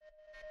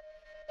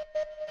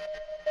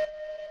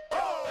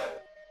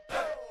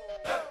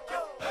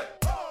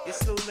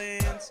It's the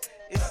lens,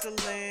 it's the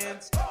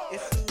lens,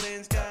 it's the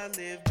lens, gotta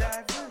live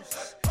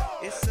diverse.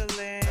 It's the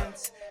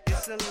lens,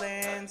 it's the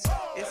lens,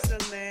 it's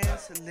the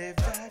lens, live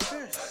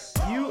diverse.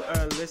 You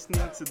are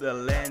listening to The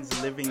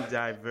Lens Living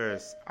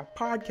Diverse, a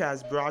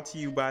podcast brought to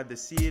you by the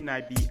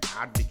CNIB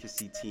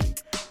advocacy team.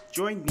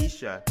 Join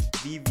Nisha,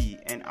 Vivi,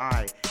 and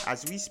I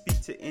as we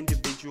speak to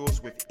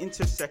individuals with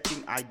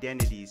intersecting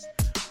identities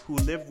who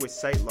live with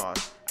sight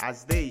loss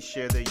as they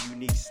share their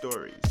unique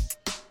stories.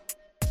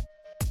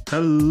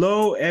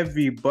 Hello,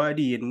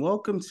 everybody, and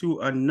welcome to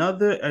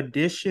another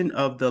edition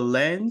of The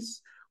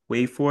Lens.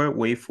 Wait for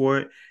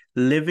it,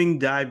 Living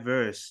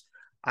Diverse.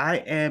 I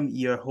am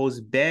your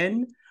host,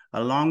 Ben,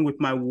 along with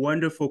my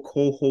wonderful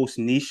co-host,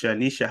 Nisha.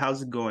 Nisha,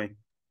 how's it going?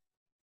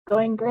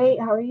 Going great.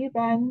 How are you,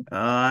 Ben?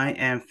 I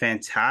am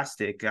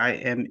fantastic. I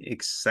am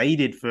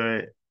excited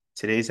for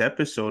today's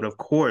episode, of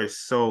course.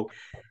 So,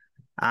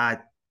 uh,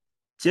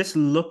 just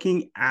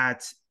looking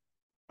at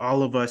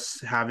all of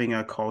us having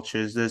our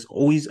cultures, there's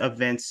always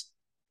events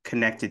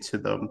connected to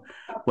them,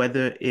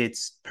 whether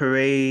it's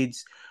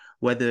parades,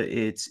 whether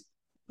it's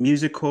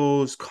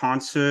musicals,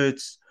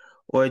 concerts,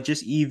 or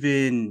just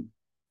even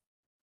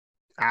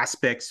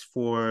aspects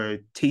for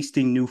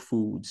tasting new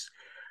foods.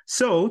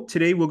 So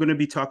today we're going to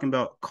be talking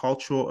about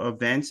cultural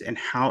events and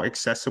how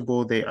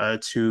accessible they are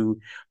to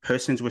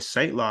persons with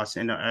sight loss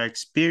and our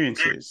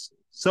experiences.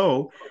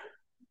 So,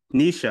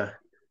 Nisha,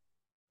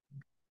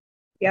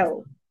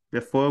 Yo.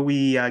 before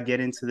we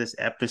get into this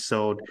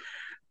episode,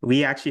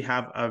 we actually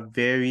have a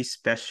very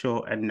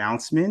special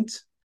announcement.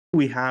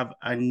 We have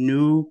a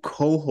new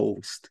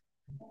co-host.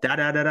 Da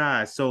da da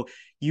da. So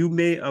you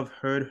may have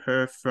heard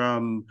her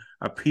from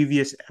a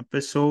previous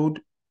episode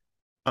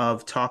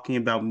of talking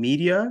about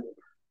media.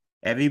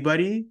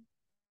 Everybody,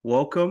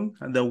 welcome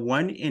the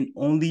one and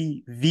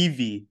only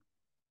Vivi.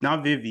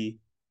 Not Vivi,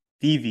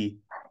 Vivi.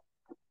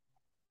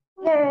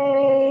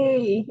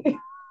 Yay.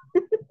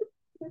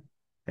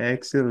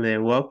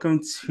 Excellent. Welcome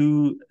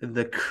to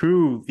the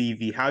crew,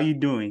 Vivi. How you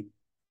doing?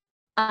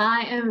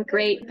 I am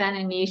great, Ben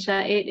and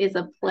Nisha. It is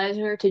a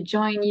pleasure to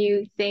join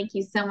you. Thank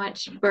you so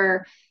much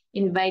for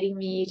inviting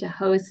me to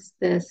host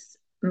this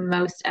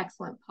most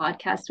excellent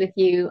podcast with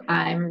you.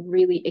 I'm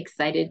really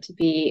excited to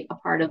be a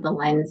part of the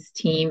Lens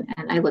team,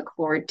 and I look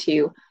forward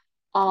to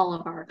all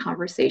of our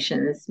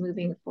conversations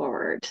moving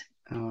forward.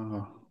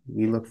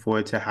 We look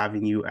forward to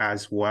having you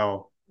as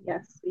well.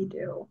 Yes, we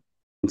do.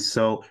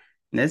 So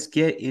let's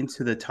get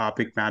into the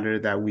topic matter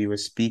that we were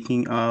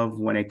speaking of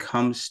when it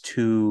comes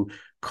to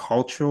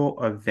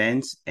cultural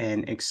events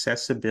and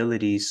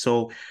accessibility.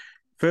 So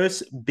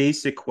first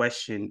basic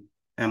question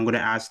I'm going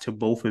to ask to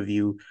both of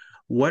you.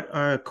 What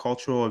are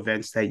cultural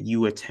events that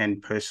you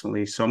attend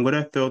personally? So I'm going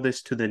to throw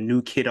this to the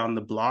new kid on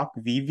the block,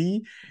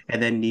 Vivi,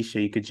 and then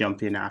Nisha, you could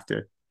jump in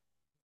after.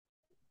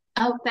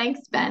 Oh,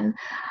 thanks, Ben.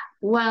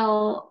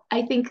 Well,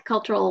 I think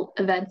cultural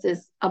events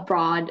is a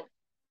broad,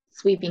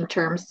 sweeping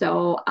term.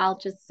 So I'll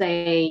just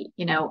say,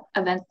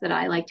 events that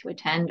I like to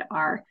attend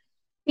are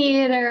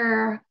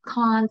theater,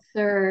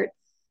 concerts,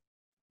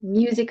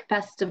 music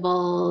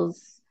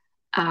festivals,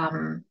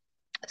 um,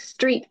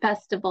 street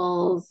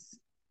festivals.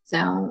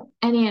 So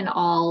any and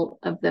all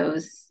of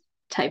those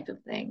type of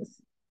things.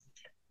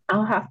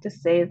 I'll have to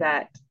say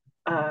that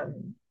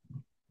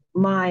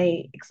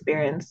my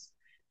experience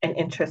and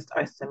interests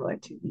are similar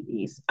to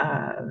Vivi's.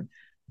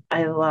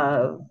 I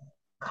love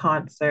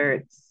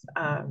concerts,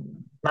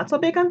 not so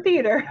big on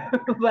theater,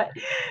 but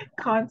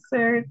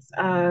concerts,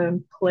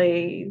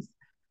 plays,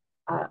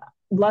 uh,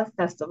 love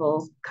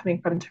festivals.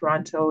 Coming from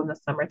Toronto in the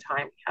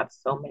summertime, we have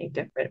so many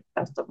different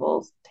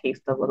festivals.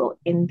 Taste a little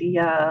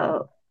India,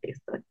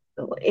 taste a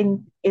little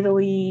in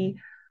Italy,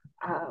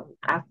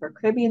 Afro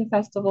Caribbean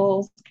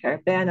festivals,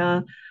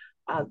 Caravana.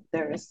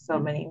 There are so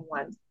many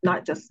ones,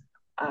 not just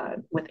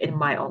within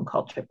my own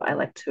culture, but I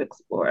like to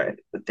explore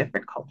the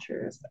different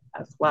cultures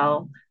as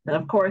well. And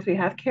of course, we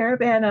have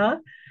Caravana,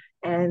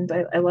 and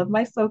I love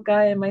my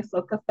soca and my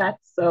soca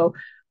fets. So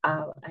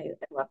I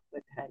love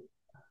to attend.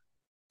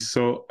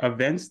 So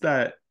events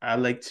that I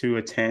like to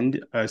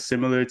attend are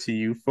similar to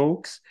you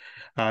folks.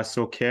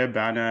 So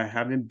Caravana I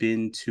haven't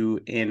been to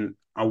in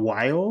a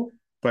while,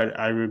 but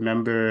I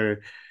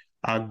remember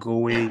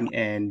going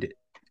and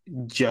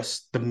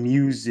just the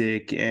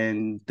music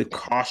and the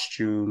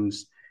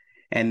costumes.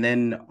 And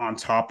then on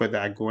top of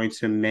that, going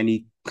to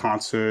many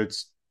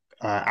concerts,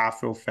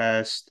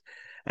 Afrofest,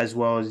 as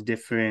well as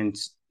different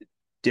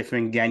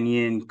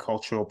Ghanaian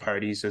cultural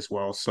parties as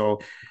well. So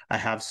I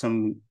have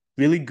some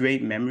really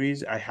great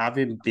memories. I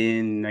haven't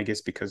been, I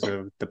guess because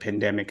of the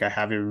pandemic, I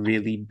haven't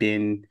really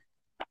been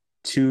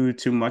too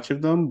much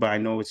of them, but I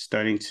know it's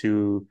starting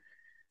to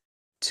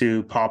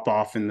pop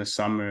off in the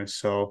summer.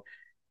 So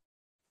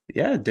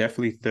yeah,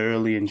 definitely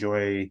thoroughly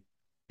enjoy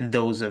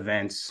those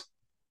events.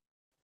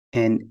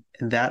 And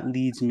that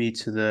leads me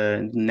to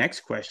the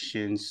next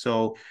question.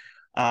 So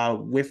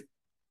with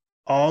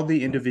all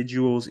the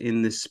individuals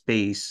in this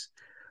space,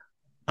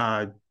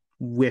 uh,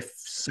 with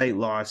sight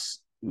loss,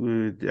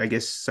 I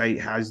guess sight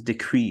has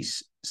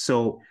decreased.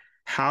 So,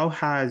 how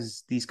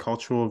has these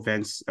cultural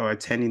events or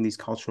attending these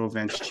cultural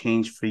events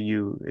changed for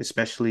you,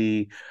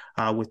 especially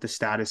with the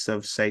status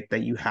of site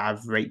that you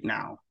have right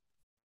now?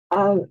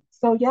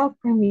 So yeah,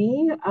 for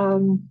me,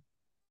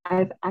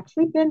 I've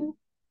actually been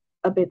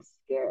a bit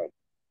scared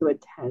to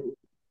attend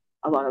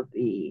a lot of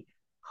the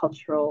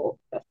cultural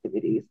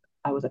festivities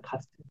I was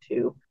accustomed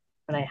to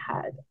when I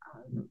had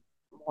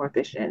more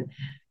vision.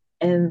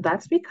 And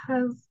that's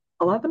because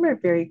a lot of them are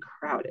very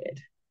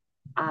crowded.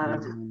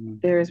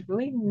 Mm, There's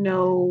really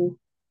no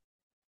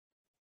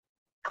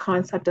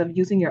concept of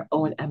using your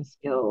O&M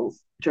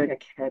skills during a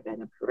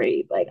caravan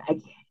parade. Like, I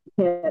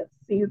can't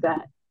see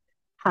that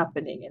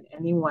happening. And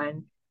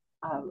anyone,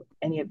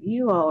 any of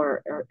you all,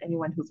 or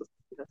anyone who's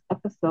listening to this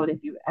episode, if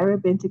you've ever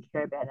been to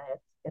Caravana,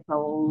 it's a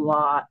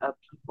lot of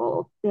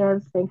people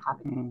dancing,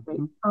 having a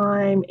great mhm,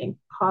 time in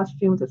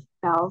costumes. It's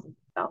thousands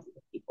and thousands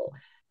of people.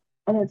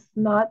 And it's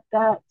not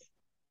that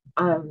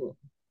um,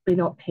 they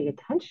don't pay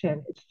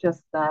attention. It's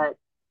just that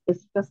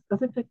it's just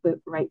doesn't fit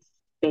the right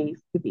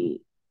space to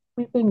be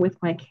sweeping with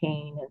my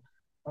cane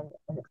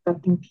and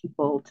expecting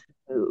people to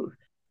move.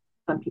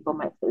 Some people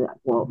might say that,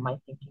 well, my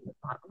thinking is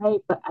not right,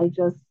 but I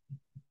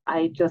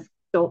just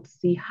don't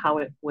see how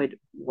it would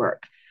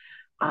work.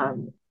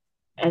 Um,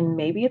 and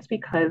maybe it's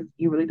because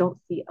you really don't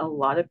see a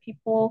lot of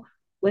people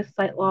with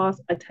sight loss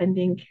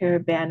attending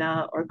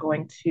Caravana or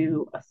going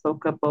to a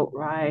Soka boat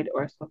ride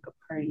or a Soka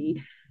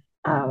party.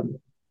 Um,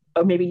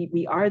 or maybe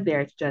we are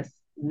there, it's just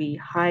we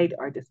hide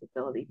our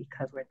disability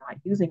because we're not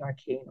using our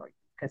cane or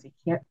because you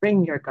can't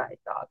bring your guide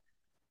dog.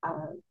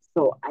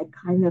 So I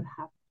kind of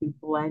have to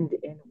blend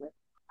in with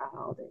the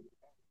crowd and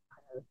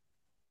kind of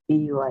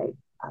be like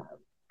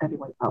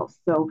everyone else.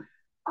 So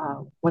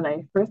when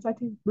I first started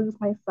to lose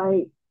my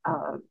sight,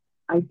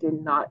 I did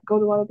not go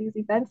to a lot of these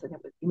events, and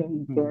it made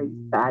me very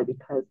mhm, sad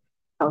because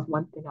that was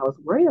one thing I was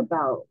worried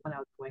about when I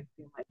was going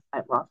through my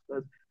sight loss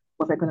was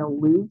I going to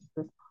lose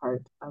this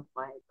part of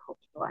my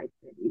cultural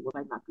identity? Was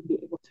I not going to be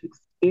able to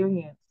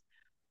experience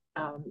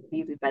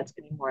these events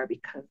anymore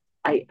because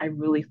I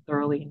really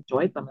thoroughly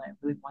enjoyed them and I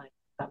really wanted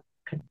them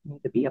to continue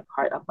to be a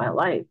part of my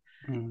life.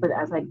 But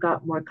as I mhm,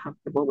 got more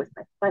comfortable with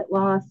my sight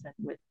loss and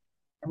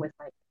with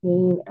my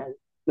pain and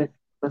with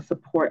the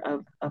support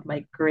of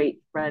my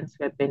great friends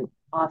who have been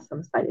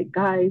awesome sighted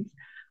guides,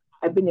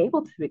 I've been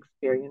able to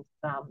experience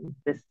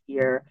this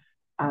year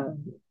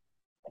um,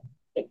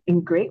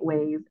 in great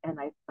ways, and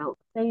I felt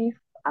safe.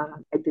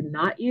 I did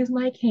not use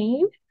my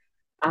cane,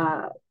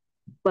 uh,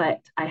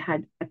 but I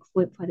had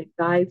excellent sighted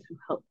guides who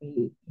helped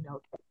me,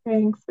 get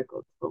drinks or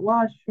go to the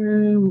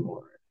washroom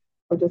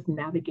or just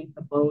navigate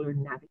the boat or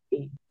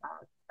navigate the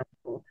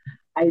festival.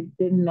 I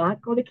did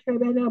not go to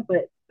Caravana,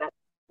 but that's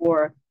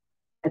for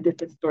a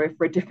different story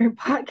for a different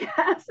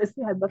podcast. It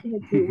had nothing to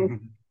do with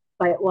mhm.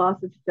 sight loss.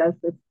 It's just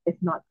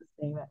it's not the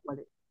same as what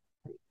it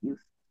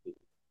used to be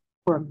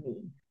for me.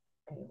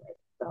 Anyway,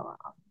 so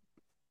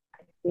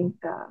I think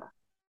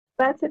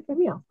that's it for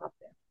me. I'll stop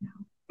there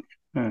now.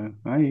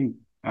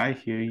 I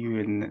hear you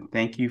and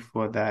thank you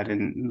for that.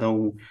 And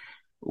the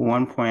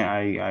one point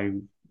I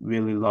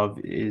really love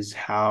is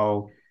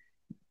how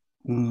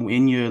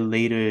in your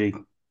later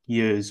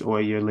years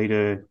or your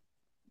later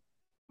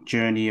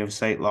journey of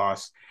sight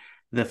loss,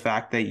 the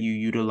fact that you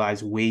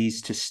utilize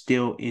ways to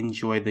still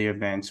enjoy the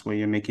events where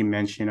you're making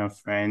mention of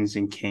friends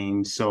and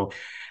canes. So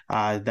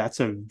that's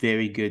a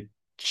very good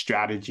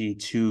strategy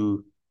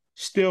to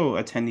still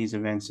attend these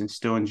events and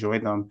still enjoy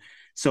them.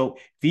 So,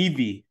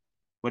 Vivi,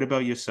 what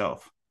about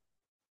yourself?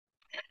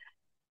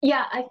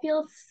 Yeah, I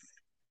feel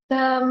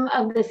some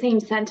of the same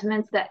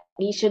sentiments that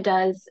Nisha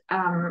does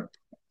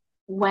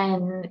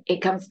when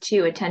it comes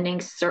to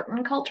attending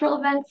certain cultural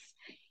events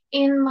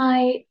in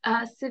my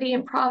city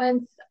and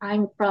province.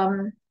 I'm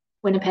from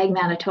Winnipeg,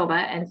 Manitoba,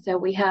 and so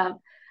we have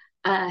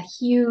a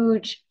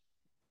huge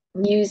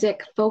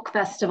music folk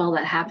festival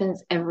that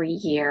happens every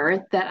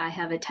year that I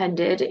have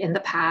attended in the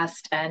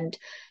past. And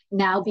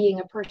now, being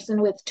a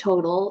person with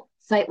total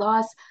sight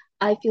loss,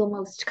 I feel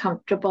most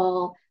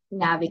comfortable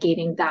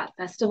navigating that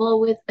festival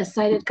with a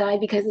sighted guide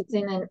because it's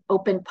in an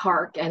open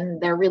park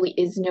and there really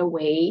is no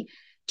way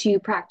to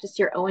practice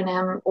your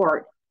O&M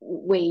or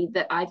way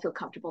that I feel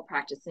comfortable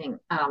practicing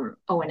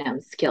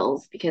O&M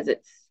skills because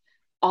it's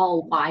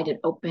all wide and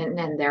open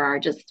and there are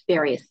just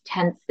various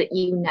tents that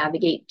you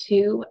navigate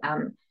to.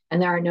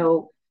 And there are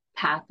no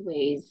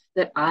pathways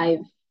that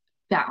I've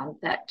found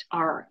that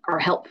are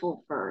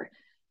helpful for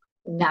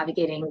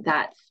navigating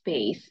that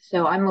space.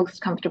 So I'm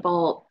most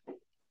comfortable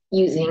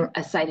using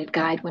a sighted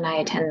guide when I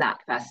attend that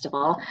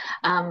festival.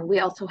 We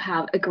also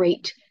have a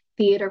great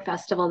theater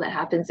festival that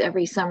happens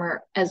every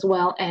summer as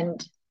well,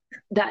 and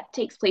that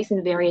takes place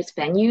in various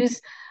venues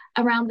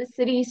around the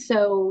city.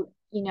 So,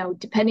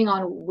 depending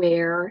on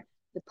where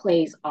the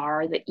plays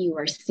are that you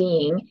are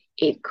seeing,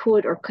 it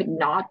could or could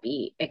not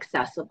be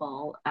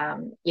accessible,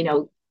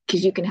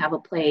 because you can have a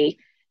play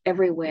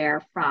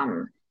everywhere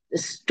from the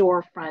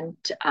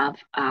storefront of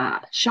a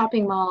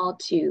shopping mall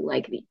to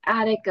like the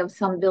attic of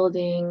some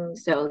building.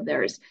 So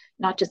there's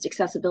not just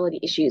accessibility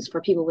issues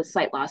for people with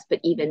sight loss,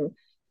 but even,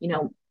 you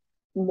know,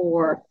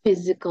 more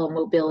physical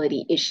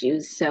mobility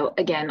issues. So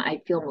again,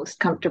 I feel most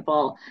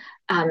comfortable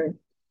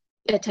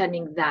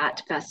attending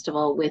that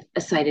festival with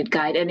a sighted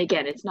guide. And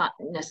again, it's not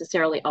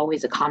necessarily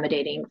always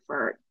accommodating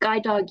for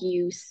guide dog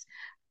use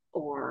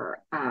or,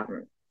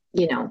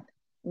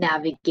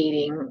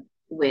 navigating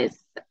with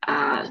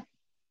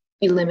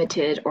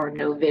limited or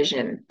no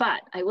vision.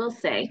 But I will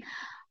say,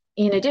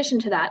 in addition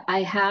to that,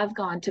 I have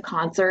gone to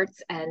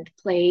concerts and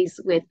plays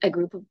with a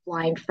group of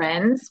blind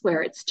friends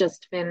where it's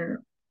just been,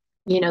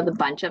 the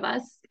bunch of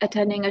us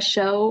attending a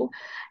show.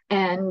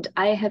 And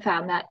I have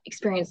found that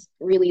experience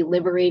really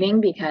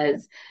liberating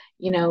because,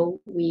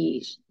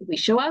 we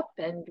show up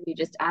and we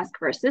just ask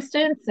for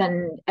assistance,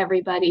 and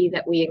everybody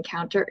that we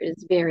encounter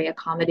is very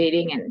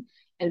accommodating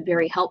and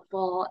very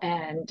helpful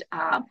and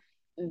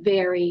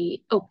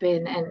very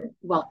open and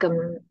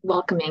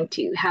welcoming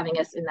to having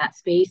us in that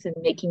space and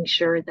making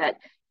sure that,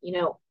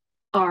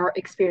 our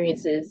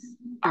experiences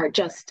are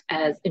just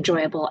as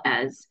enjoyable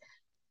as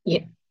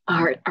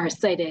our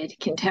sighted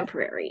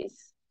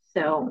contemporaries.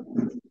 So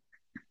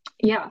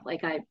yeah,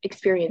 like I've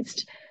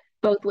experienced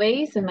both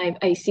ways and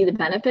I see the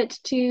benefit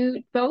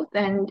to both.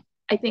 And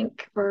I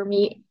think for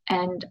me,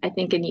 and I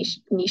think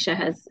Anisha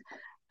has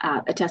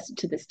attested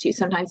to this too,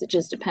 sometimes it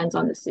just depends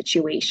on the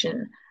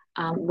situation.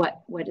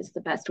 What is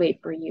the best way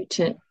for you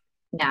to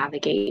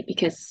navigate,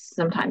 because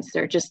sometimes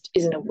there just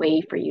isn't a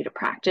way for you to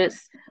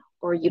practice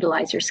or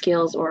utilize your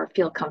skills or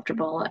feel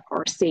comfortable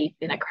or safe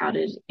in a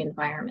crowded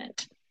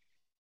environment.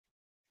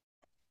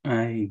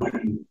 I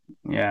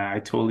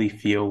totally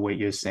feel what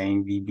you're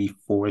saying, VB,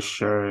 for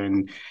sure.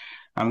 And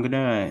I'm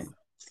gonna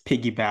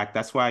piggyback.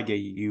 That's why I get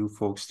you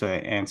folks to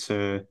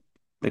answer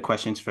the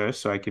questions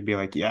first, so I could be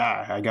like,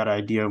 yeah, I got an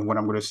idea of what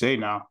I'm gonna say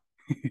now.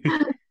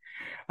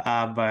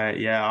 But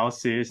yeah, all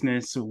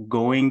seriousness,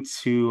 going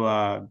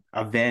to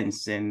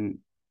events, and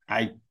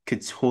I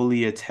could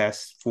totally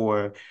attest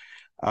for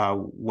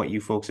what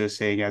you folks are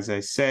saying. As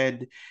I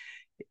said,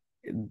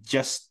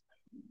 just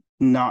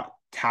not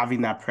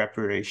having that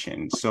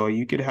preparation. So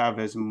you could have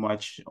as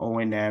much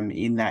O&M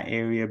in that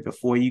area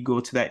before you go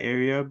to that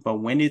area, but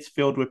when it's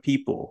filled with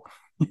people,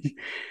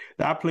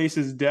 that place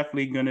is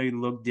definitely going to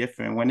look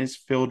different. When it's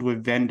filled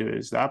with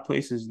vendors, that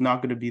place is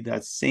not going to be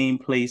that same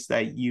place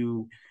that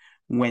you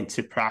went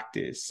to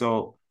practice.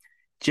 So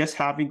just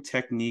having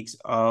techniques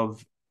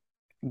of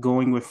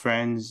going with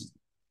friends,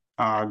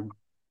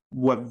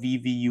 what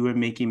VV you were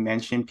making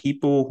mention,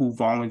 people who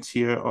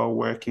volunteer or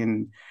work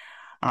in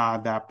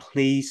that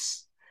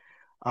place,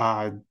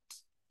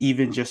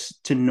 even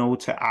just to know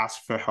to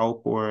ask for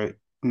help or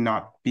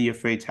not be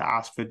afraid to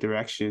ask for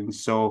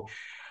directions. So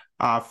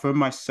for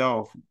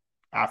myself,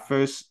 at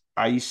first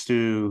I used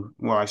to,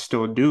 well, I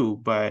still do,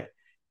 but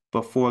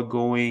before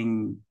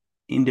going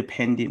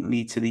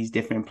independently to these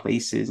different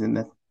places, and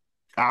the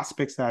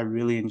aspects that I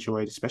really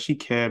enjoyed, especially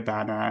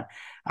Caribana,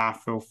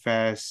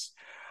 Afrofest,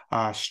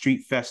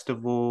 street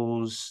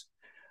festivals,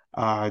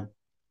 I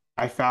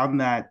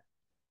found that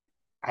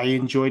I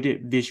enjoyed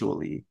it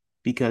visually,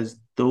 because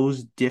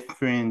those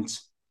different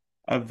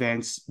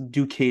events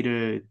do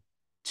cater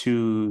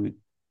to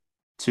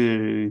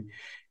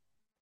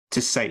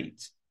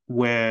sight,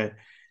 where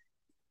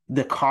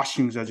the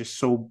costumes are just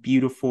so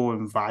beautiful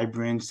and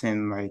vibrant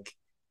and like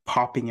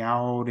popping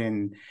out,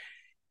 and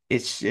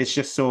it's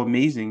just so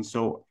amazing.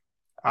 So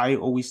I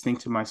always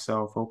think to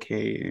myself,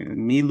 okay,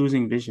 me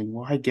losing vision,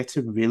 will I get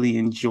to really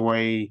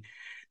enjoy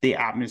the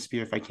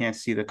atmosphere if I can't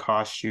see the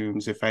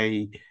costumes? If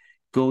I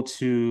go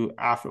to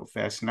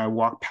Afrofest and I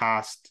walk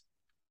past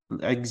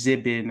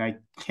exhibit and I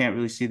can't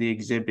really see the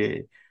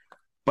exhibit.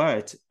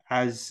 But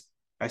as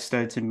I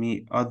started to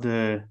meet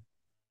other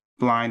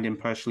blind and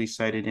partially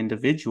sighted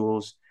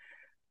individuals,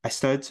 I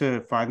started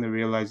to find the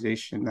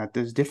realization that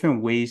there's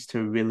different ways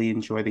to really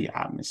enjoy the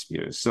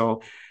atmosphere.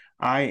 So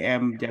I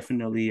am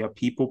definitely a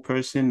people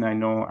person. I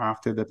know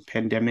after the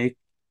pandemic,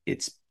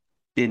 it's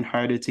been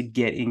harder to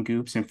get in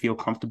groups and feel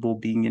comfortable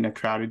being in a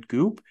crowded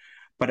group,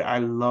 but I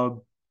love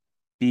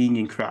being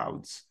in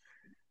crowds.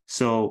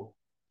 So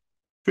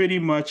pretty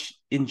much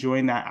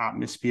enjoying that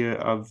atmosphere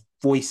of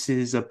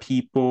voices of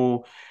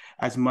people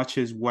as much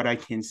as what I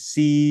can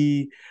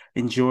see,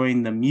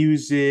 enjoying the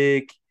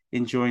music,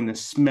 enjoying the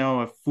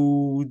smell of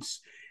foods,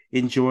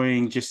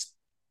 enjoying just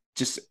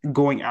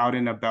going out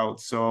and about.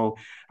 So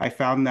I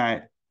found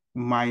that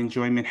my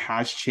enjoyment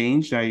has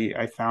changed.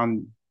 I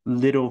found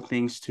little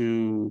things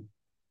to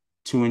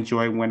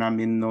enjoy when I'm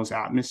in those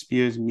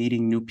atmospheres,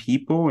 meeting new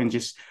people and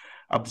just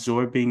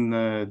absorbing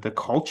the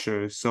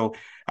culture. So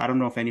I don't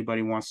know if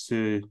anybody wants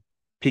to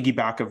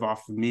piggyback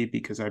off of me,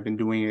 because I've been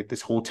doing it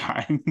this whole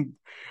time.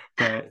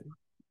 But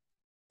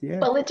yeah.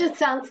 Well, it just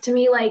sounds to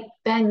me like,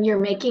 Ben, you're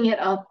making it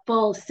a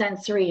full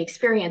sensory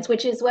experience,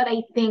 which is what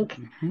I think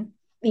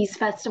these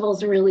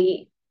festivals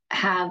really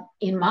have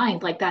in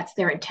mind. Like that's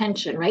their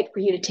intention, right? For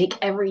you to take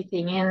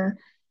everything in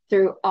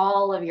through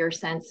all of your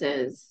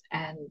senses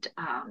and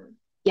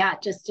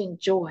just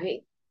enjoy,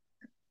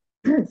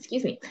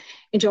 excuse me,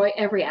 enjoy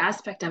every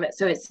aspect of it.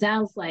 So it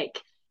sounds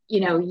like,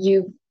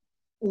 you've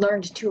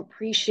learned to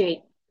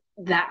appreciate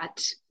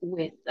that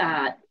with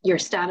your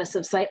status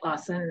of sight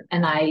loss, and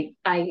I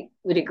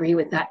would agree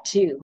with that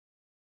too.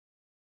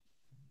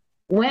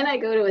 When I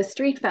go to a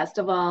street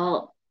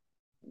festival,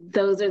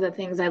 those are the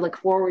things I look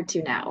forward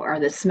to now, are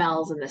the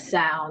smells and the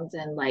sounds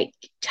and like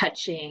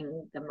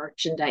touching the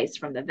merchandise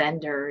from the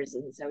vendors.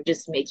 And so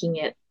just making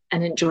it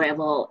an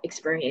enjoyable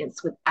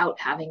experience without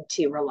having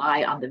to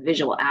rely on the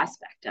visual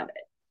aspect of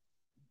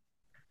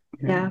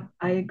it. Yeah,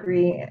 I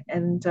agree.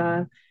 And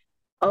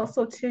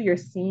also too, you're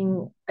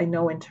seeing, I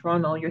know in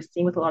Toronto, you're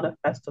seeing with a lot of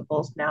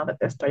festivals now that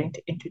they're starting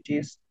to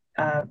introduce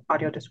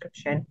audio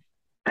description.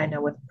 I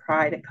know with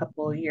Pride a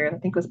couple of years, I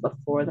think it was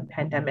before the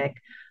pandemic,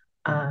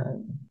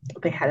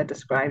 they had a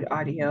described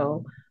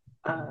audio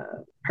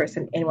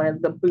person in one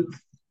of the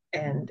booths,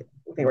 and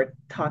they were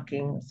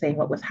talking, saying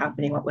what was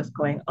happening, what was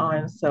going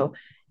on. So,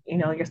 you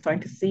know, you're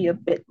starting to see a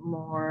bit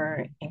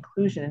more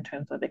inclusion in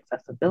terms of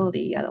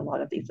accessibility at a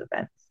lot of these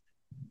events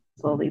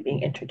slowly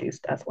being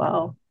introduced as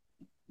well.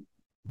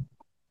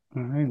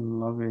 I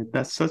love it.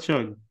 That's such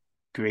a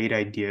great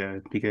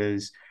idea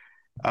because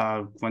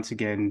once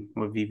again,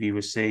 what Vivi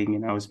was saying,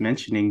 and I was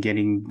mentioning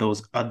getting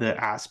those other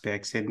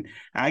aspects. And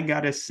I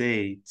gotta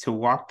say, to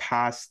walk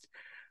past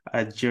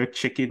a jerk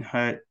chicken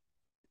hut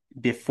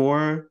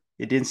before,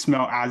 it didn't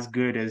smell as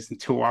good as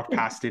to walk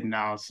past it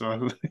now.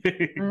 So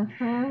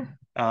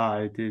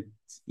it's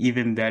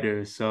even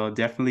better. So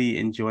definitely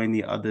enjoying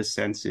the other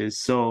senses.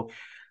 So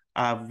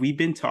we've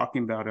been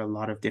talking about a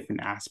lot of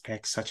different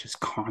aspects, such as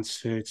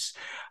concerts,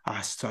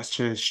 such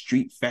as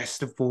street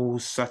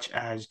festivals, such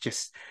as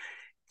just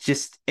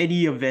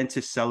any event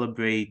to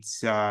celebrate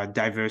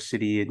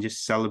diversity and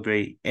just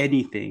celebrate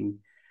anything.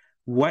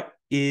 What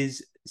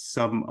is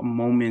some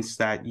moments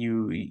that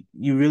you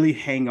really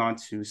hang on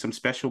to, some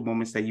special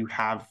moments that you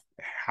have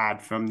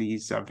had from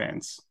these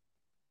events?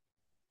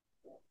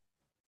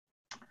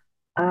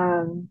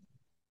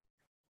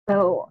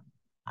 So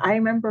I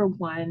remember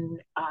one,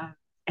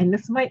 and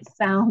this might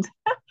sound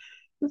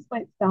this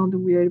might sound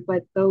weird,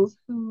 but those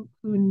who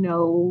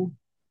know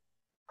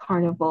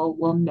Carnival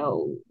will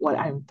know what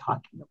I'm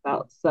talking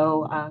about.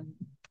 So I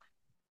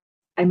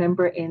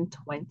remember in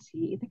I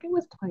think it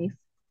was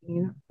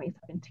 2016 or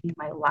 2017,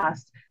 my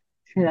last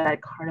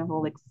Trinidad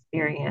Carnival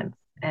experience.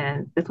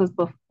 And this was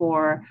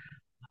before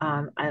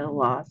I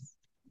lost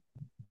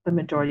the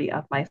majority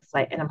of my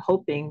sight. And I'm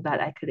hoping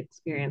that I could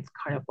experience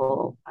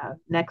Carnival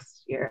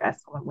next year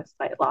as someone with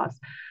sight loss.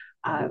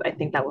 I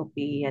think that will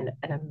be an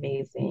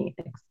amazing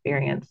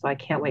experience. So I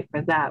can't wait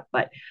for that.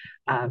 But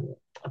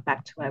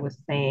back to what I was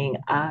saying,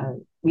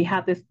 we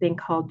have this thing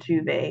called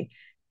Juve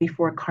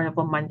before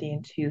Carnival Monday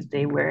and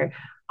Tuesday, where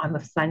on the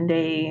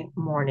Sunday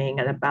morning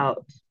at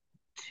about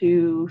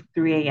 2,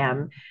 3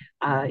 a.m.,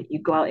 you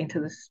go out into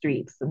the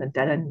streets in the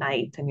dead of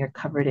night and you're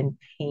covered in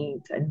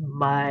paint and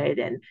mud,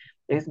 and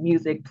there's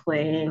music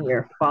playing,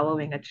 you're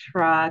following a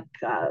truck,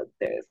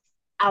 there's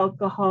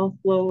alcohol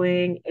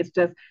flowing.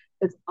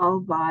 It's all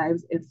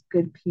vibes, it's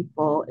good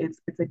people, it's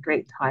a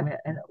great time,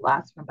 and it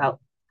lasts from about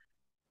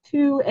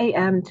 2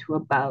 a.m. to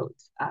about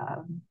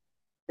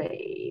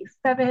say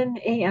 7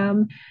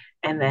 a.m.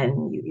 And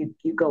then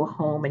you go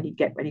home and you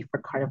get ready for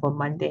Carnival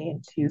Monday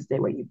and Tuesday,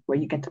 where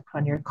you get to put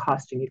on your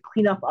costume. You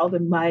clean up all the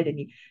mud and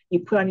you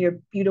put on your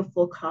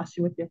beautiful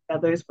costume with your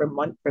feathers for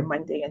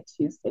Monday and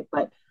Tuesday.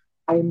 But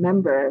I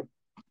remember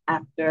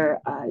after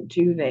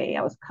Juve,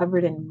 I was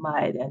covered in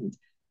mud, and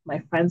my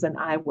friends and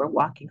I were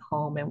walking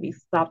home, and we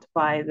stopped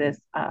by the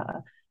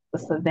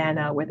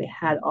Savannah, where they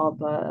had all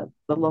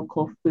the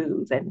local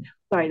foods. And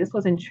sorry, this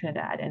was in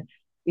Trinidad, and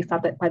we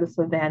stopped by the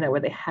Savannah where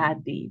they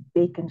had the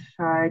bacon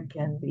shark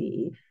and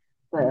the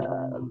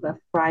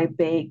fry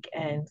bake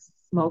and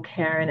smoked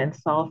herring and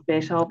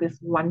saltfish, all this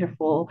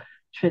wonderful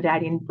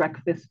Trinidadian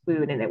breakfast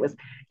food. And it was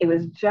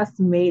just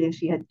made, and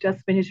she had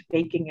just finished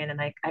baking it.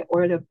 And I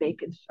ordered a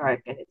bacon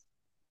shark, and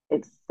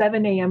it's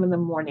 7 a.m. in the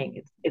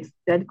morning. It's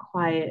dead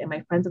quiet, and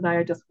my friends and I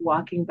are just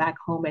walking back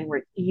home, and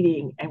we're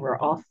eating, and we're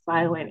all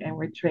silent, and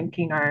we're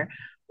drinking our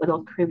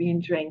little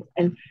Caribbean drinks.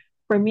 And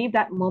for me,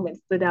 that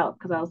moment stood out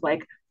because I was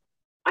like,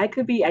 I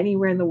could be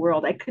anywhere in the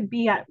world. I could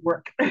be at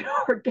work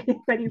or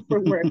getting ready for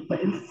work,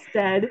 but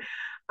instead,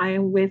 I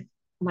am with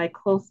my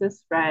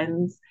closest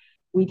friends.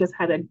 We just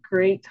had a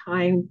great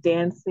time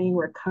dancing.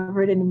 We're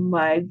covered in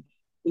mud.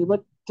 We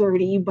look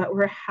dirty, but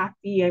we're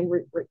happy, and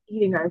we're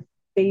eating our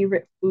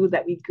favorite food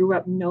that we grew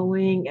up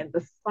knowing, and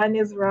the sun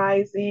is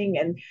rising,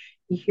 and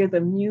you hear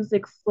the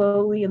music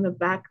slowly in the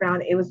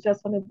background. It was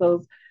just one of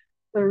those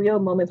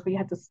surreal moments where you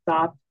had to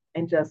stop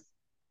and just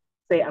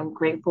say, I'm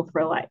grateful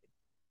for life.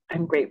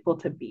 I'm grateful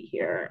to be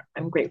here.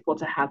 I'm grateful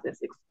to have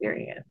this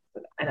experience.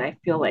 And I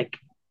feel like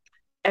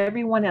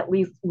everyone at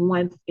least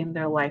once in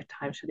their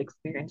lifetime should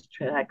experience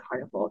Trinidad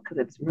Carnival, because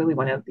it's really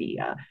one of the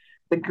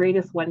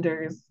greatest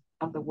wonders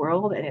of the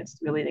world, and it's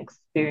really an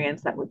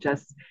experience that would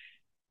just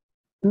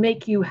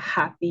make you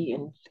happy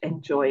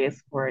and joyous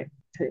for it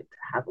to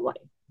have life.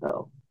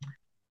 So,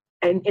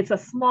 and it's a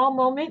small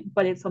moment,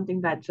 but it's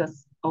something that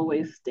just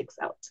always sticks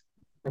out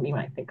for me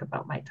when I think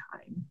about my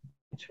time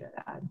in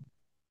Trinidad.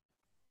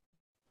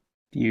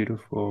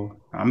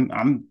 Beautiful.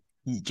 I'm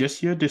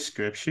just your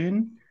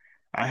description,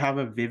 I have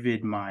a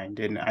vivid mind,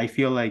 and I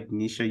feel like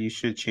Nisha, you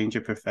should change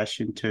your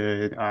profession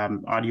to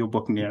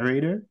audiobook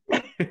narrator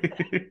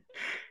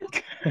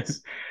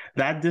because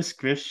that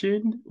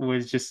description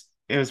was just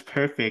it was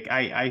perfect.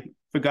 I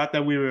forgot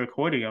that we were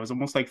recording. I was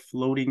almost like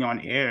floating on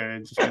air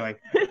and just be like,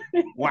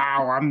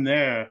 wow, I'm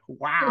there.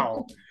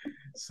 Wow.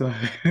 So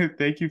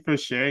thank you for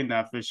sharing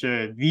that for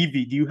sure.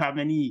 Vivi, do you have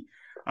any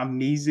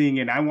amazing,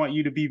 and I want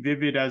you to be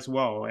vivid as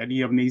well,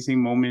 any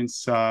amazing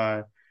moments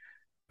for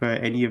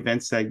any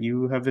events that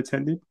you have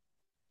attended?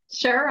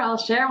 Sure, I'll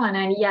share one.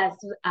 And yes,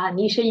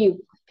 Nisha,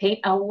 you paint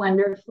a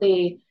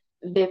wonderfully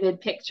vivid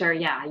picture.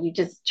 Yeah, you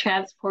just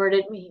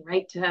transported me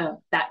right to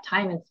that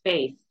time and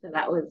space. So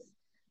that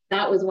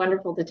was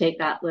wonderful to take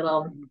that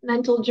little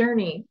mental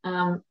journey.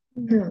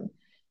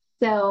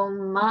 So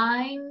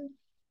mine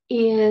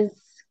is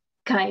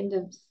kind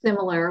of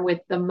similar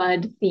with the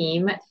mud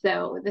theme.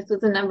 So this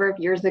was a number of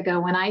years ago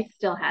when I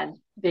still had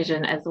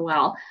vision as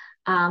well.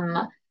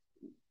 Um,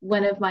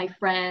 One of my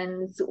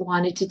friends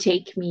wanted to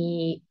take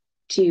me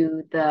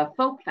to the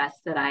folk fest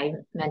that I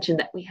mentioned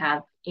that we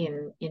have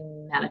in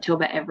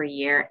Manitoba every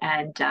year,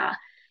 and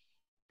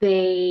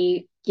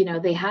they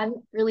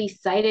hadn't really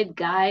sighted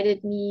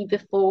guided me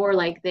before.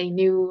 Like they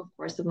knew, of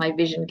course, of my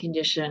vision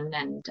condition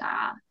and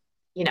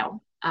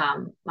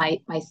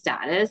my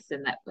status,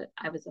 and that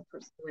I was a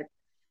person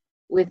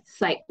with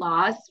sight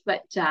loss,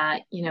 but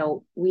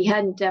we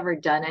hadn't ever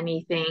done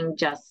anything,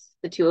 just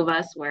the two of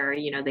us, where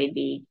they'd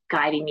be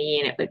guiding me,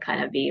 and it would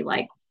kind of be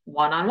like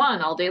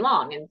one-on-one all day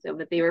long. And so,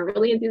 but they were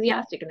really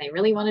enthusiastic, and they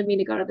really wanted me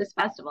to go to this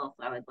festival.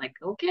 So I was like,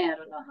 okay, I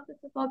don't know how this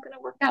is all going to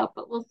work out,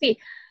 but we'll see.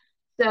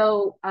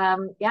 So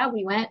yeah,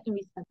 we went and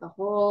we spent the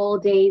whole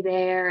day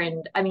there.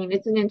 And I mean,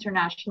 it's an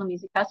international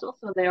music festival,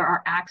 so there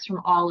are acts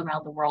from all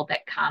around the world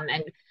that come,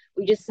 and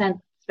we just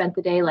spent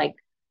the day like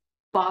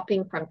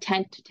bopping from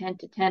tent to tent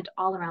to tent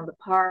all around the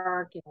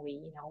park, and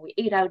we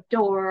ate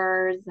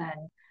outdoors.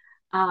 And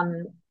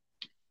um,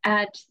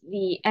 at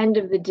the end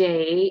of the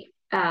day,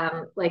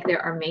 like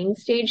there are main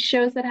stage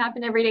shows that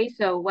happen every day.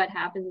 So what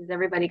happens is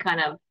everybody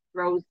kind of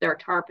throws their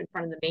tarp in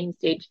front of the main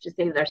stage to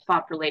save their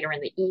spot for later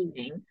in the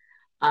evening.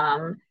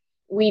 Um,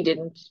 we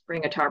didn't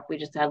bring a tarp; we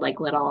just had like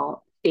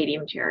little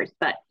stadium chairs.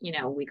 But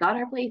we got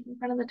our place in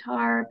front of the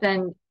tarp,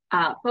 and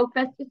Folk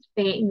Fest is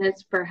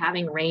famous for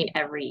having rain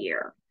every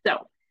year.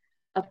 So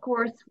of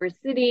course, we're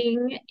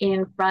sitting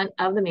in front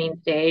of the main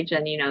stage,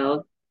 and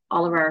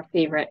all of our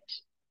favorite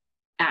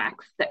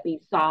acts that we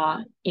saw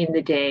in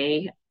the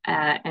day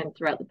and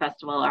throughout the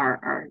festival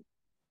are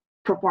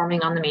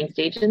performing on the main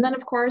stage. And then,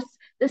 of course,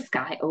 the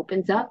sky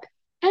opens up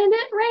and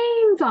it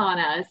rains on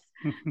us.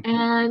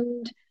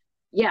 And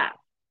yeah,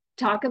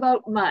 talk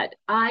about mud.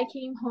 I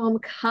came home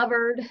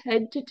covered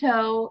head to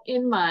toe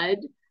in mud.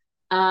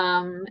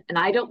 And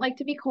I don't like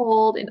to be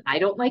cold, and I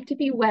don't like to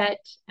be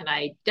wet, and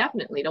I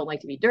definitely don't like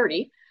to be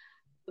dirty.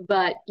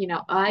 But,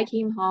 I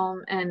came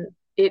home and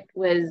it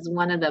was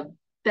one of the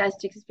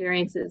best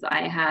experiences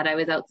I had. I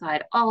was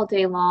outside all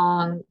day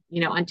long,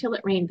 until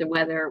it rained. The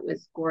weather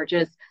was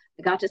gorgeous.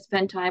 I got to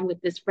spend time with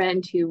this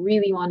friend who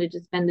really wanted to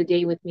spend the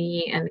day with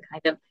me and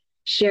kind of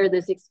share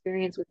this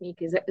experience with me,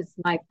 because it was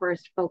my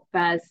first folk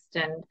fest.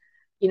 And,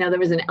 there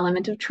was an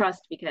element of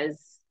trust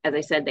because, as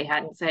I said, they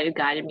hadn't sighted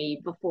guided me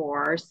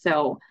before.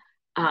 So,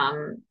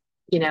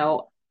 you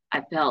know,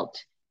 I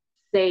felt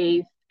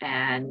safe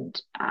and,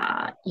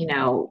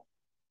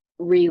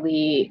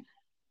 really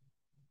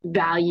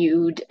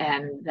valued,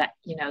 and that,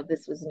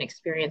 this was an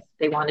experience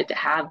they wanted to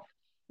have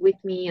with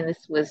me. And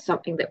this was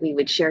something that we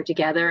would share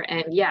together.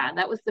 And yeah,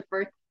 that was the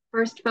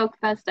first folk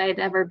fest I had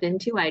ever been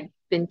to. I'd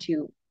been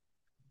to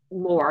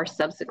more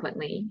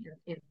subsequently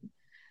in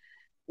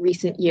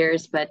recent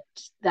years, but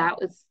that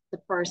was the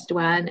first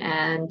one.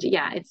 And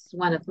yeah, it's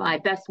one of my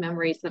best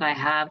memories that I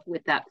have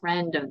with that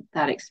friend, of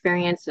that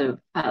experience of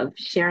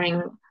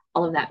sharing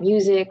all of that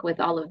music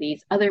with all of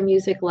these other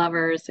music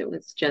lovers. It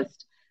was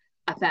just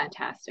a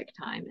fantastic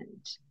time,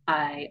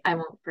 and I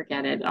won't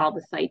forget it. All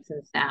the sights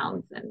and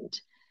sounds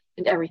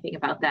and everything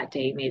about that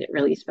day made it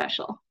really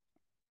special.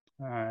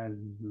 I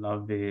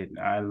love it.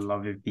 I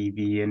love it,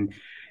 BB. And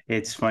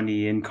it's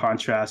funny in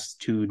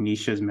contrast to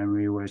Nisha's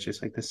memory, where it's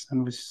just like the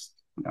sun was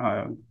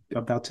uh,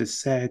 about to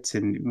set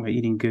and we're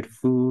eating good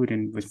food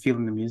and we're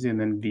feeling the music. And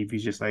then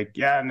BB's just like,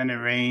 yeah, and then it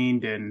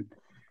rained and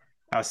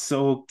I was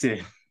soaked.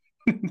 And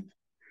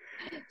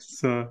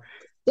so,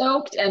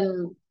 Soaked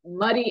and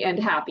muddy and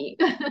happy.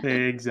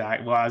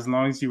 exactly. Well, as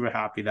long as you were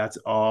happy, that's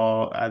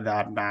all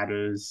that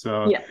matters.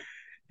 So, Yeah.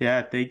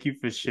 yeah, thank you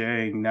for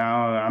sharing.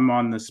 Now I'm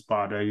on the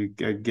spot. I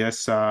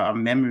guess a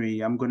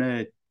memory. I'm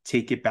gonna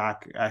take it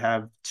back. I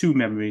have two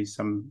memories.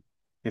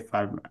 If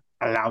I'm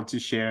allowed to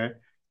share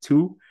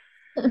two.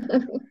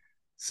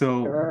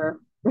 So Sure.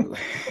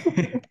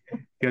 you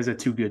guys are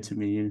too good to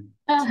me.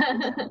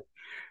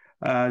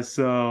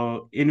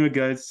 So in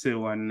regards to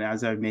when,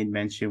 as I made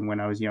mention,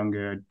 when I was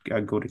younger,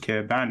 I'd go to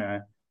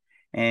Caribana,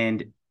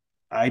 and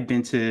I'd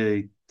been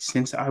to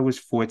since I was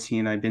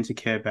 14, I've been to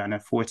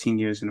Caribana 14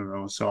 years in a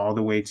row. So all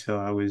the way till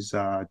I was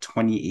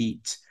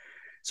 28.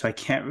 So I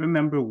can't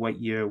remember what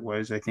year it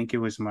was. I think it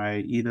was my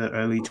either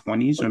early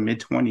 20s or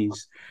mid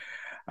 20s.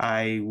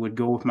 I would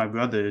go with my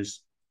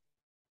brothers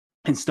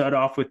and start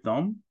off with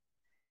them.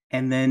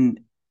 And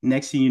then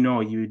next thing you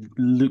know, you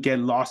get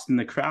lost in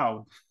the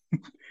crowd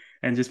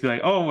and just be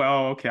like, oh,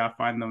 well, okay, I'll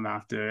find them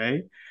after,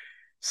 right?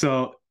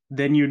 So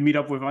then you'd meet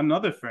up with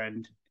another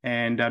friend,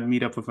 and I'd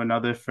meet up with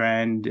another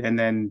friend, and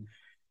then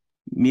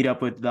meet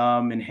up with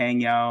them and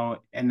hang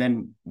out. And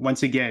then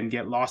once again,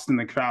 get lost in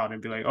the crowd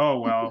and be like, oh,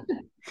 well.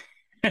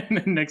 And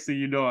then next thing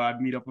you know, I'd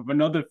meet up with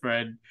another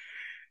friend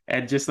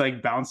and just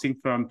like bouncing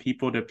from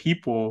people to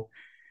people.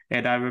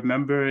 And I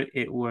remember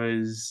it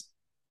was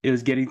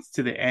getting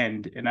to the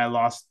end, and I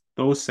lost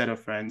those set of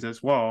friends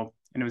as well.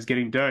 And it was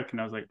getting dark, and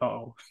I was like,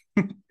 oh,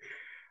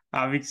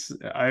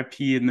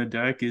 RP in the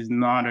dark is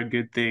not a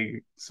good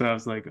thing. So I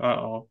was like,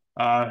 oh.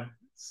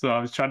 So I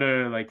was trying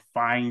to like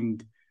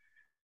find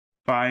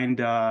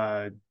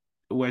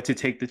where to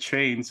take the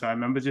train. So I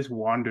remember just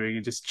wandering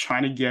and just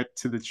trying to get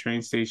to the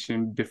train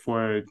station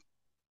before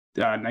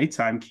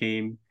nighttime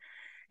came,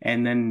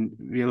 and then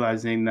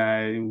realizing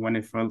that when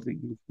it finally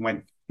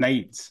went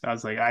night, I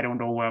was like, I don't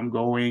know where I'm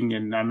going.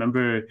 And I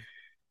remember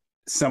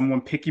someone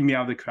picking me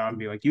out of the crowd and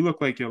be like, you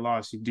look like you're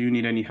lost. Do you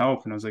need any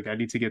help? And I was like, I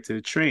need to get to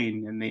the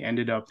train. And they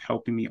ended up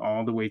helping me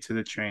all the way to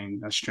the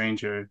train, a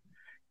stranger,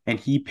 and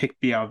he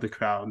picked me out of the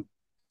crowd.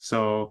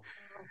 So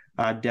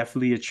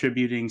definitely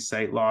attributing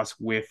sight loss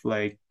with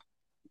like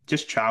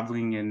just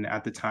traveling and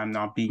at the time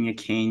not being a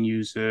cane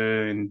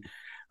user and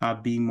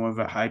being more of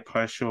a high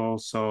partial.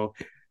 So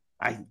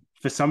I,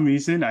 for some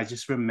reason, I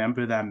just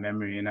remember that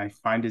memory, and I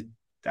find it.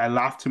 I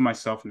laugh to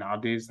myself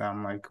nowadays that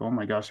I'm like, oh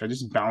my gosh, I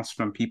just bounced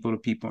from people to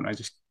people, and I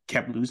just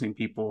kept losing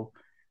people.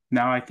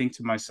 Now I think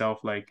to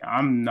myself, like,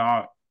 I'm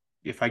not.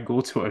 If I go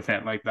to an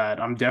event like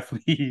that, I'm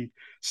definitely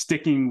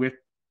sticking with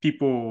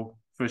people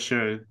for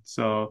sure.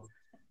 So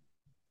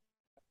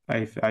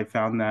I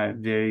found that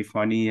very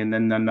funny. And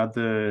then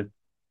another,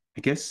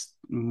 I guess,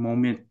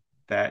 moment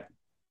that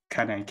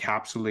kind of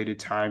encapsulated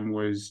time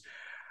was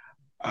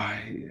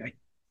I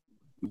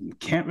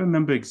can't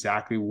remember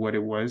exactly what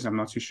it was. I'm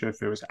not too sure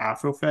if it was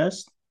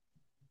Afrofest,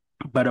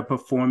 but a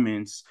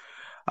performance,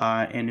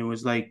 and it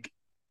was like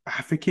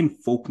African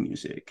folk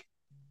music.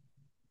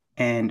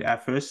 And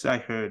at first, I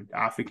heard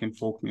African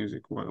folk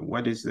music.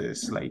 What is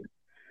this? Like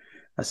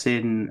I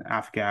said in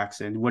African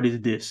accent, what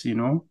is this?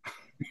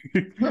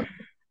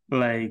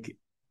 Like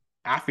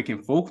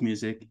African folk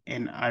music.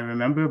 And I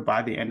remember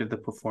by the end of the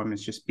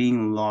performance, just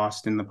being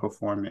lost in the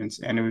performance,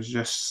 and it was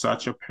just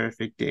such a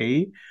perfect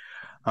day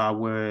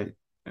where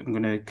I'm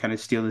gonna kind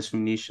of steal this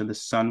from Nisha. The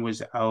sun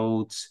was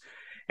out,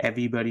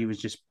 everybody was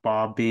just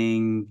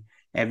bobbing,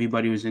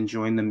 everybody was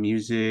enjoying the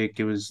music.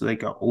 It was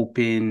like an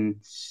open,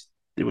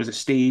 there was a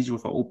stage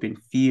with an open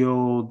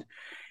field,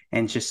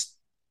 and just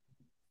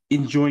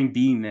enjoying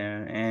being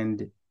there.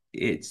 And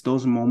it's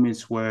those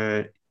moments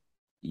where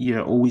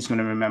you're always going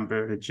to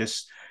remember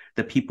just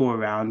the people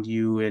around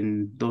you,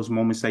 and those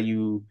moments that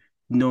you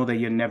know that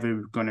you're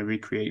never going to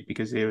recreate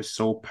because they were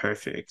so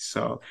perfect.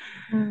 So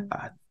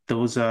uh,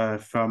 those are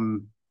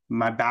from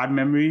my bad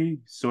memory,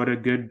 sort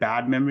of good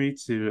bad memory,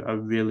 to a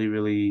really,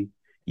 really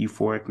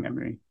euphoric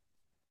memory.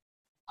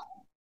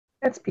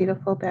 That's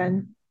beautiful,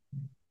 Ben.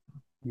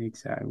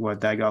 Exactly.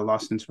 What, that got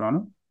lost in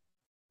Toronto?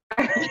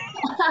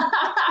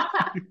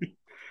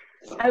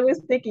 I was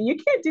thinking, you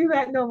can't do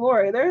that no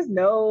more. There's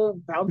no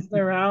bouncing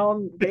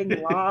around,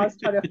 getting lost,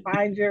 trying to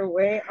find your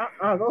way.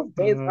 Those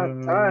days are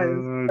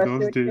done, especially Those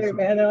with days.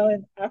 Caravana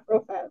and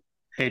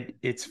Afrofest.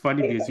 It's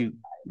funny because you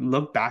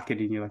look back at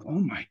it and you're like, oh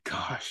my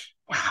gosh,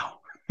 wow.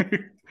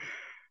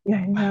 Yeah,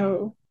 I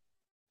know.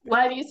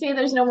 Why do you say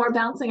there's no more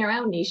bouncing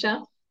around,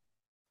 Nisha?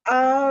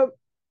 I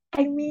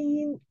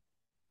mean,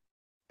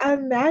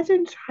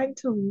 imagine trying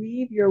to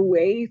weave your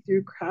way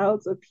through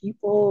crowds of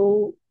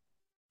people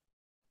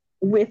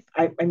with,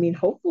 I mean,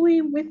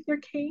 hopefully with your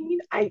cane.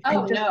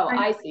 Oh, no,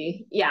 I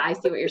see. Yeah, I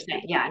see what you're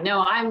saying. Yeah,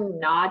 no, I'm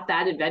not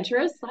that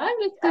adventurous. I'm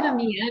just gonna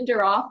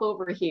meander off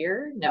over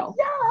here. No,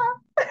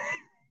 Yeah.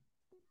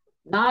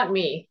 not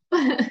me.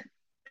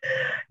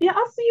 Yeah,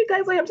 I'll see you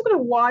guys later. I'm just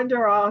gonna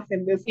wander off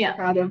in this Yeah.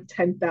 crowd of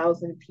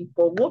 10,000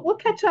 people. We'll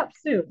catch up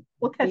soon.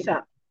 We'll catch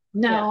up.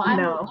 No,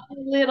 Yeah, I'm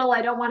little.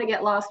 I don't want to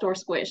get lost or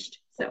squished.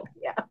 So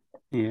yeah.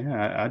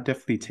 Yeah, I'd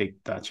definitely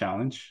take that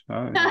challenge.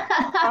 Oh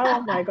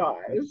my gosh.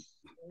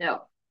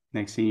 No.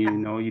 Next thing you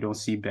know, you don't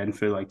see Ben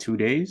for like 2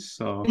 days.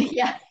 So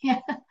Yeah,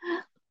 yeah.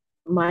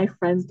 My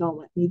friends don't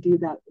let me do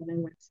that. When I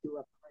went to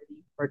a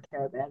party for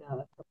Caravana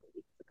a couple of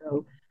weeks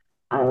ago,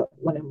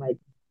 one of my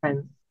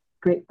friends,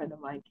 great friend of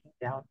mine, came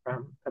down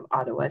from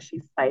Ottawa.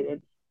 She's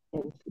sighted,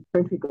 and she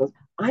turned to me and goes,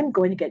 "I'm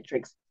going to get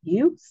drinks.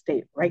 You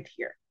stay right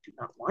here. Do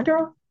not wander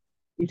off.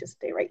 You just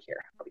stay right here.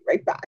 I'll be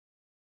right back."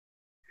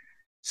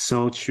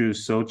 so true,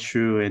 so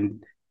true.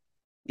 And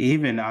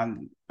even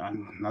on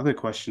another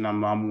question,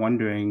 I'm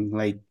wondering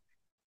like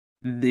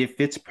if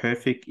it's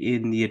perfect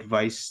in the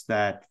advice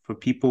that for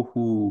people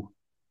who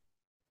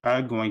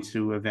are going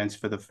to events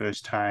for the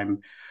first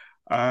time,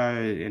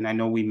 and I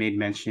know we made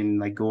mention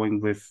like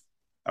going with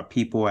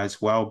people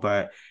as well,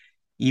 but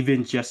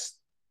even just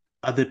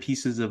other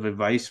pieces of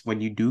advice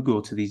when you do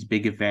go to these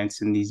big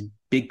events and these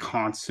big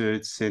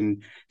concerts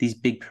and these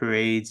big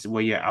parades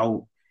where you're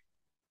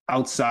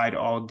outside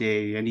all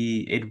day?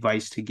 Any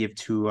advice to give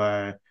to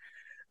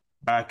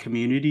our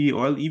community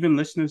or even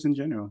listeners in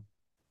general?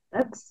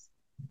 That's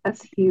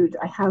that's huge.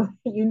 I have,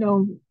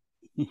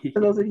 for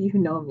those of you who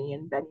know me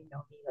and Ben, you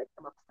know me, like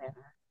I'm a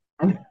planner.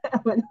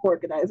 I'm an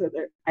organizer.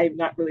 I'm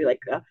not really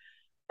like a,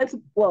 let's,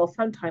 well,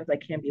 sometimes I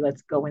can be,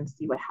 let's go and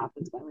see what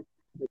happens, but I like to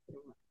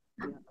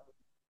have a idea of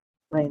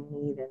what I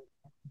need and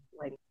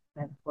like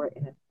plan for it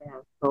in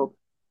advance. So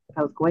if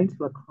I was going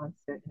to a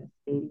concert in a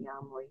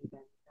stadium or even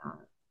an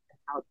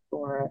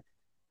outdoor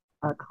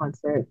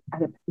concert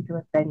at a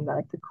particular venue, I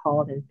like to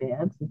call in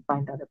advance and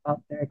find out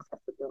about their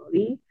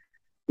accessibility.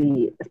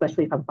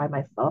 Especially if I'm by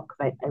myself,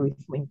 because I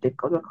recently did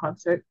go to a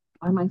concert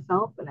by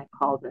myself and I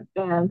called in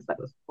advance. I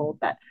was told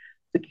that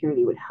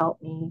security would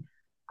help me.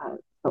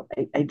 So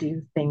I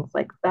do things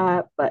like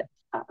that. But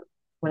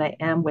when I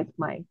am with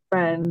my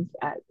friends,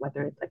 at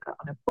whether it's like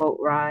on a boat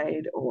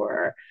ride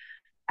or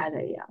at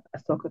a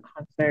soca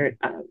concert,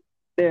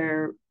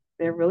 there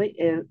there really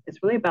is. It's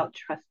really about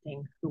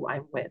trusting who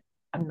I'm with.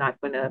 I'm not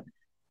going to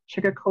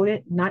sugarcoat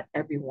it. Not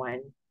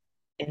everyone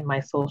in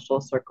my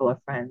social circle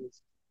of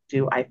friends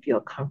do I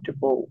feel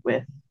comfortable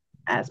with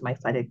as my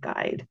sighted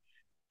guide.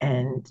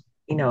 And,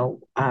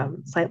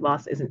 sight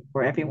loss isn't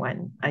for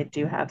everyone. I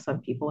do have some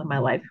people in my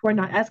life who are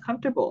not as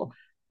comfortable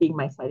being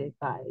my sighted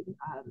guide,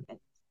 and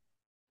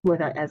who are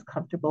not as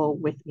comfortable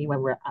with me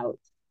when we're out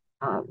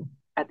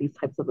at these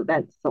types of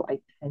events. So I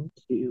tend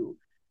to,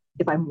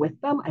 if I'm with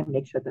them, I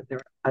make sure that there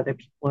are other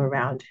people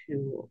around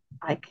who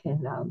I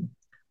can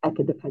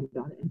depend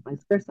on, and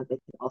vice versa. They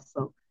can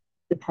also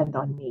depend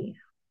on me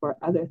for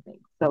other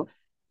things. So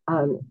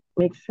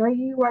make sure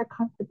you are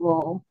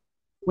comfortable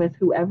with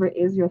whoever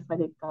is your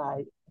sighted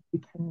guide. If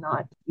you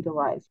cannot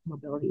utilize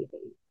mobility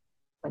aids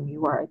when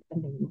you are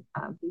attending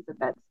these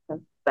events,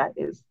 because that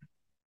is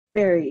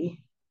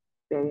very,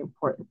 very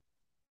important.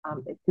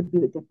 It could be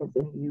the difference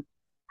in you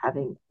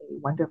having a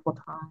wonderful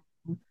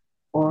time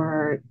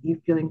or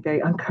you feeling very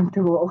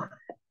uncomfortable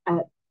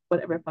at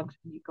whatever function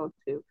you go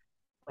to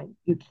when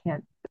you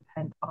can't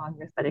depend on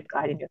your sighted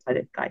guide and your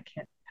sighted guide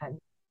can't depend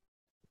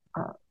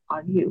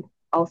on you.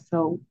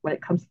 Also, when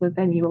it comes to the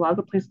venue, a lot of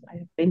the places I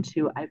have been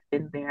to, I've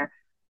been there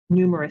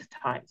numerous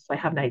times. So I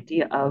have an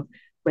idea of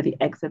where the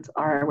exits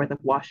are, where the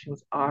washrooms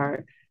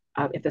are,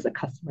 if there's a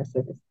customer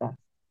service desk.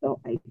 So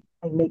I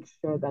make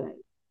sure that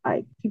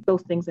I keep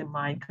those things in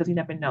mind because you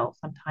never know.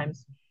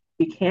 Sometimes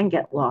you can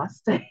get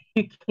lost.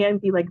 You can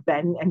be like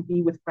Ben and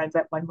be with friends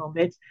at one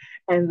moment,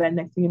 and then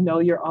next thing you know,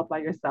 you're all by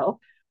yourself.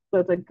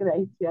 So it's a good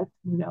idea to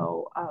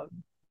know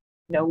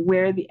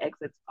where the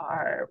exits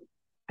are,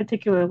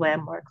 particular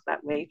landmarks.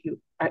 That way, if you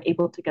are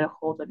able to get a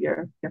hold of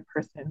your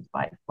person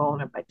by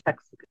phone or by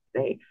text, you could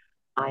say,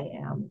 "I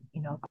am,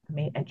 at the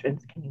main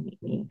entrance. Can you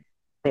meet me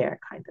there?"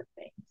 Kind of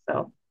thing.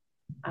 So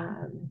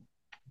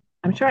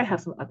I'm sure I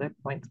have some other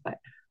points, but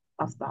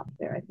I'll stop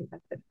there. I think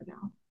that's it for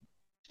now.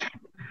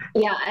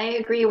 Yeah, I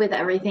agree with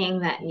everything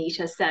that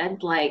Nisha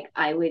said. Like,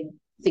 I would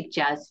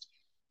suggest,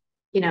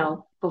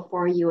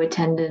 before you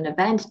attend an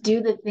event, do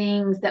the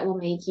things that will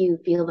make you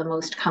feel the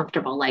most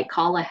comfortable. Like,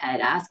 call ahead,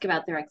 ask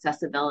about their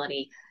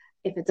accessibility.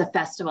 If it's a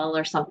festival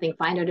or something,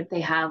 find out if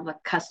they have a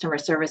customer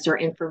service or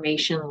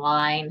information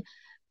line,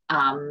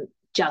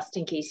 just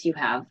in case you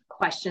have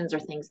questions or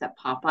things that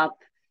pop up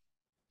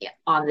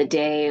on the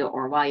day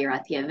or while you're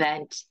at the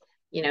event.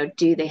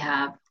 Do they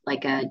have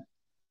like an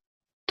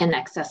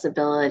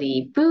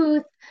accessibility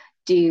booth?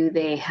 Do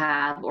they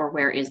have, or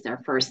where is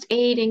their first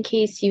aid in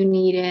case you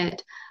need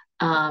it?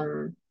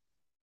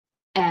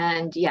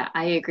 And yeah,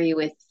 I agree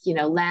with,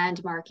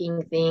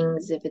 landmarking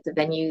things. If it's a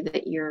venue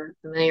that you're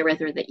familiar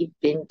with or that you've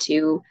been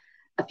to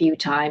a few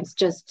times,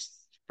 just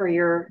for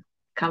your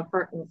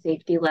comfort and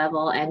safety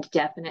level, and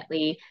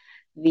definitely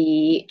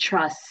the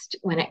trust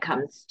when it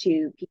comes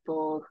to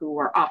people who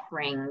are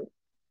offering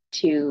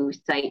to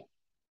sight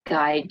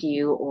guide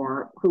you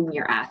or whom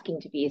you're asking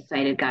to be a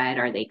sighted guide.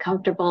 Are they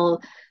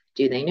comfortable?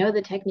 Do they know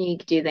the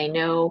technique? Do they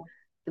know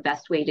the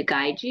best way to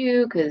guide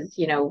you? Because,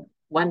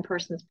 one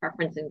person's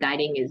preference in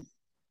guiding is,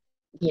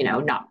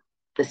 not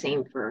the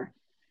same for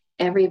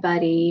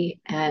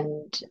everybody.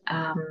 And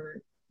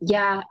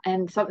yeah,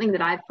 and something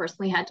that I've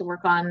personally had to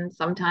work on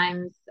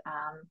sometimes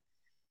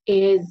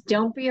is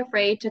don't be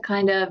afraid to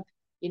kind of,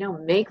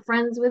 make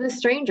friends with a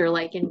stranger.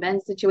 Like in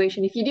Ben's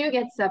situation, if you do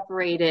get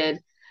separated,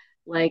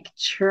 like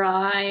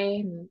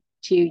try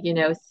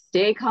to,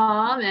 stay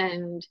calm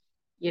and,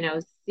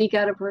 seek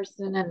out a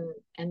person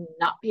and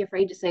not be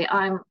afraid to say,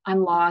 I'm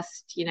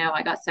lost,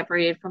 I got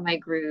separated from my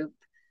group.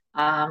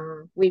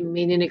 We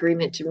made an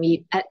agreement to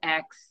meet at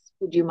X.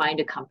 Would you mind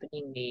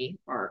accompanying me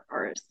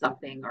or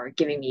something, or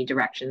giving me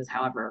directions,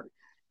 however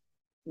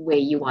way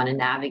you want to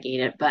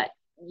navigate it? But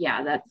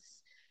yeah,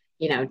 that's,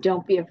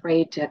 don't be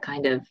afraid to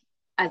kind of,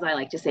 as I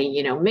like to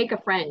say, make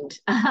a friend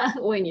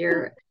when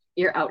you're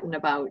out and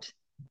about.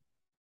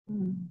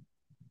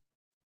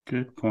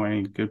 Good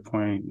point. Good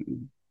point.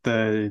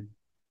 The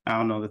I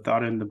don't know. The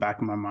thought in the back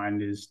of my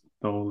mind is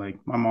though, like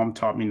my mom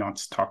taught me not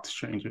to talk to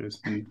strangers,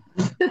 and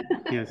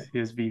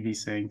here's Vivi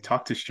saying,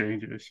 "Talk to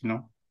strangers," you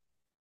know.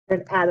 You're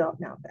an adult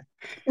now,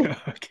 then.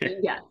 Okay.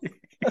 Yes.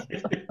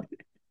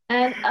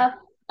 And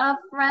a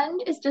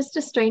friend is just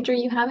a stranger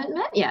you haven't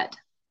met yet.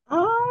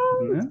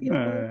 Oh, it's No,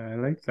 beautiful. I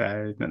like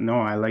that. No,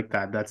 I like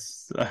that.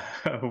 That's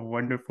a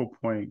wonderful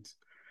point.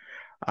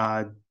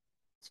 Uh,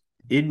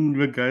 in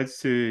regards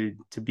to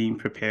being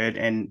prepared,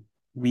 and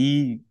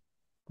we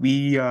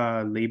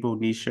label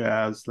Nisha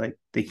as like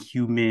the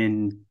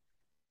human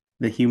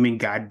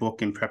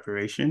guidebook in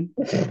preparation,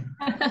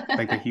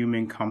 like a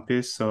human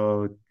compass.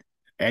 So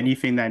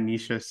anything that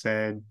Nisha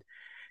said,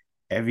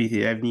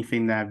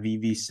 anything that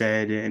Vivi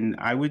said, and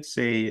I would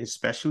say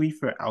especially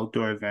for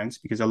outdoor events,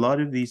 because a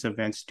lot of these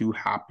events do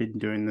happen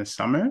during the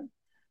summer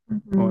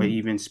or Mhm.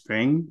 even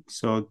spring.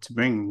 So to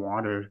bring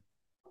water,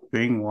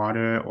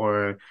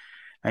 or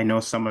I know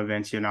some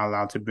events you're not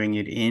allowed to bring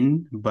it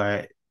in,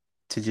 but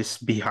to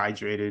just be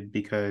hydrated,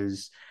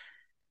 because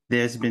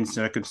there's been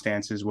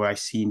circumstances where I've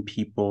seen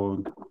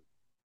people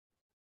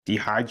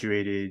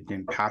dehydrated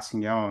and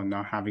passing out and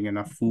not having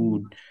enough Mhm.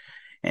 food,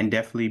 and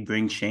definitely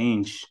bring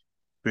change,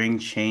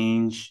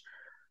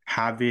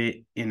 have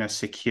it in a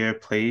secure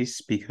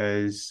place,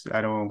 because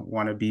I don't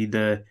want to be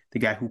the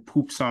guy who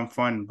poops on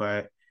fun,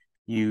 but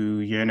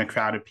you're in a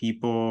crowd of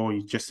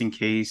people, just in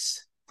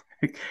case,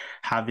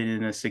 have it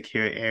in a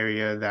secure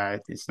area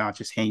that it's not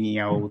just hanging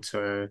out,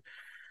 or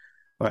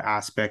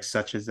aspects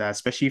such as that,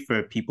 especially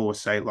for people with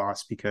sight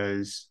loss,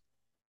 because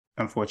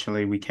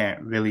unfortunately we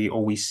can't really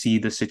always see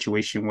the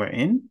situation we're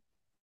in.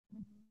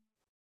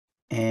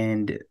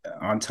 And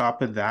on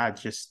top of that,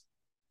 just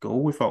go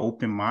with an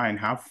open mind,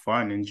 have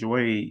fun,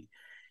 enjoy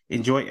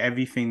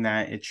everything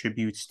that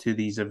attributes to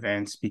these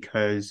events,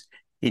 because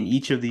in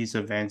each of these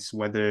events,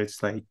 whether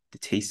it's like the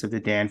Taste of the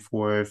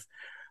Danforth,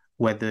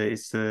 whether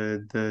it's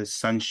the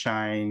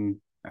Sunshine,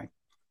 I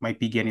might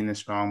be getting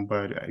this wrong,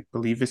 but I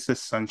believe it's the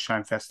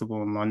Sunshine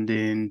Festival in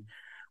London,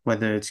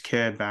 whether it's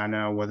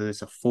Caravana, whether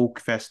it's a folk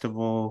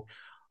festival,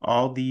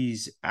 all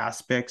these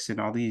aspects and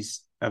all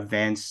these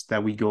events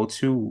that we go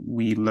to,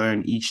 we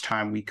learn each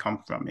time we come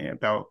from it,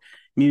 about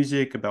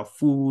music, about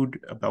food,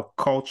 about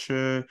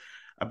culture,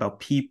 about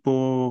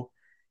people,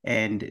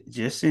 and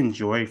just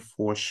enjoy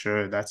for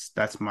sure.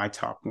 That's my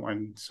top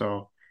one.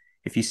 So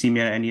if you see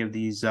me at any of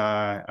these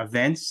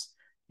events,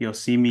 you'll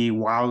see me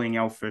wilding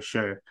out for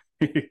sure.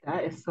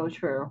 That is so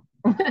true.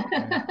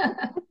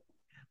 Yeah.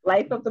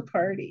 Life of the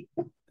party.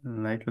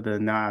 Life of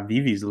the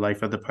Vivi's the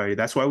life of the party.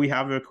 That's why we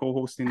have her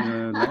co-hosting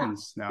the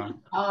lens now.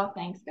 Oh,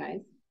 thanks, guys.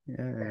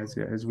 Yeah,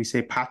 as we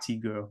say, party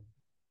girl,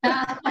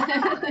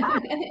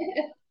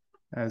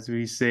 as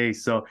we say.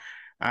 So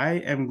I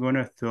am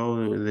gonna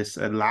throw this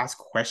last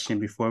question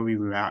before we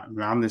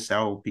round this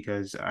out,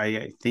 because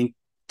I think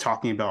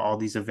talking about all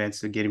these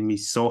events are getting me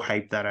so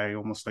hyped that I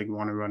almost like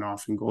want to run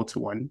off and go to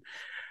one.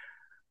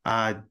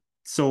 Uh,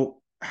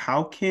 so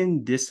how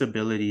can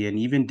disability and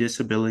even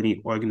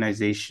disability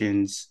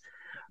organizations,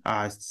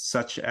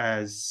 such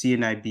as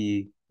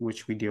CNIB,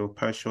 which we deal with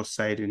partial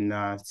sight and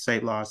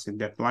sight loss and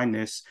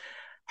deafblindness,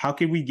 how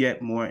can we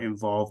get more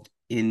involved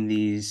in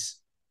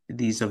these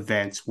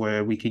events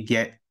where we could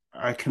get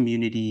our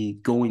community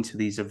going to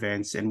these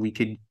events and we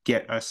could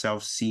get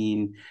ourselves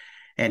seen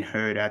and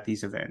heard at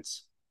these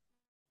events?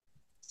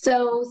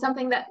 So,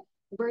 something that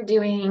we're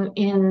doing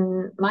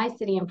in my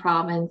city and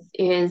province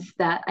is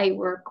that I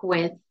work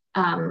with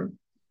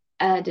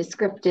a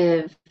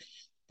descriptive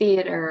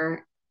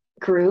theater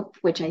group,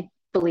 which I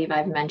believe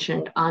I've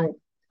mentioned on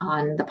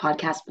the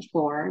podcast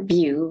before,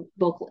 View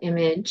Vocal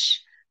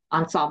Image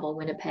Ensemble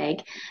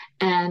Winnipeg.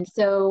 And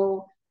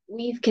so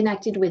we've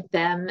connected with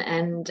them,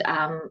 and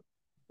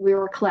we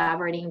were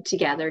collaborating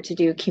together to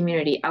do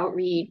community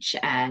outreach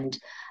and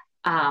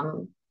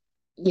um,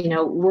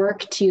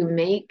 work to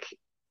make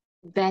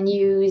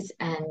venues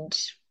and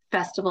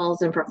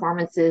festivals and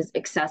performances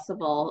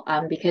accessible,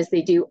 because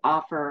they do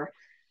offer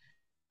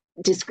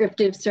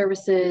descriptive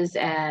services,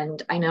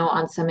 and I know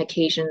on some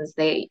occasions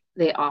they've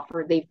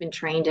been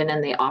trained in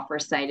and they offer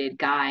sighted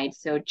guides.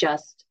 So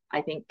just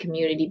I think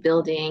community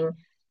building,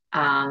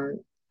 um,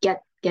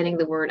 getting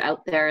the word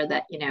out there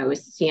that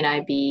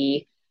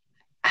CNIB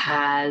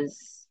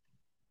has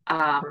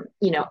a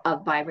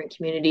vibrant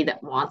community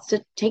that wants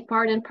to take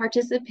part and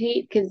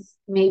participate, because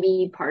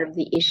maybe part of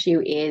the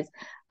issue is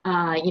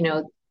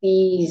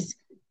these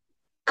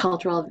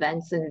cultural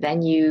events and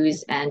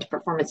venues and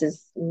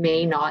performances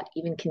may not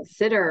even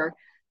consider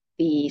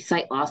the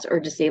sight loss or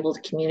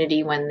disabled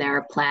community when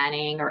they're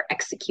planning or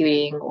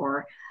executing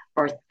or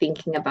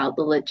thinking about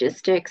the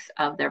logistics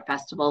of their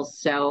festivals.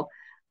 So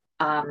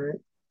um,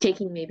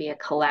 taking maybe a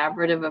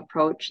collaborative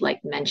approach,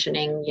 like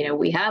mentioning,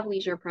 we have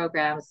leisure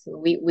programs,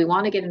 we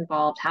want to get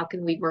involved. How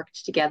can we work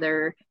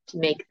together to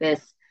make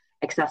this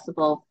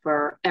accessible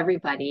for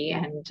everybody,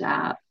 and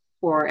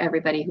for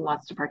everybody who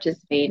wants to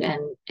participate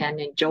and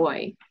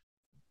enjoy?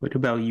 What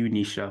about you,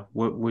 Nisha?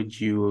 What would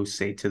you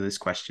say to this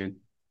question?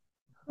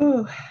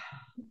 Ooh,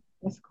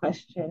 this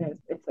question is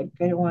it's a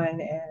good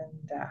one,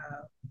 and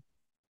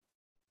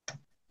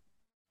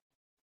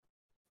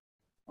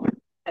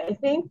I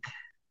think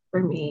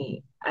for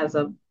me, as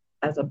a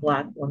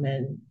Black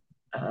woman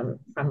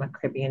from a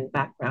Caribbean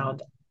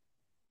background,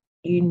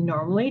 you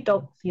normally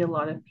don't see a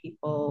lot of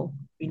people.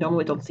 You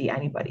normally don't see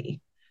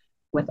anybody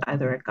with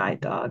either a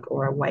guide dog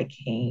or a white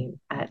cane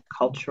at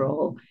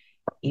cultural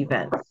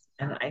events.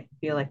 And I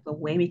feel like the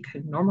way we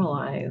could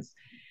normalize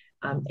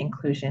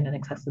inclusion and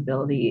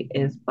accessibility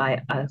is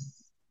by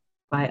us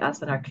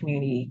and our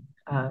community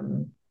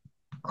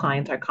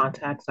clients, our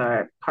contacts,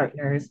 our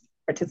partners,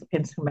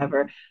 participants,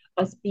 whomever,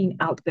 us being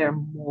out there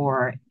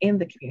more in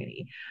the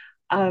community.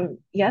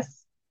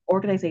 Yes,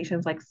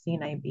 organizations like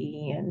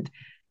CNIB and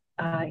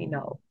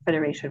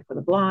Federation for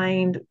the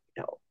Blind,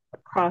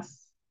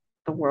 across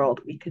the world,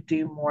 we could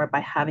do more by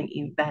having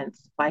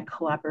events, by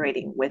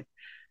collaborating with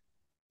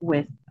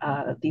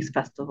these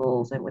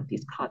festivals and with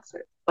these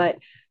concerts. But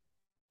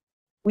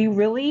we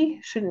really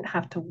shouldn't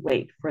have to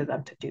wait for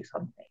them to do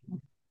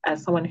something.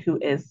 As someone who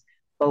is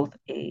both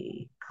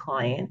a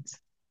client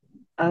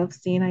of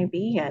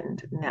CNIB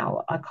and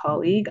now a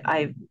colleague,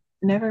 I've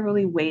never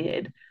really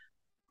waited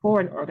for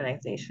an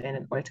organization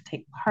in order to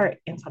take part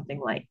in something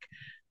like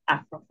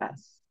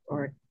Afrofest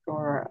or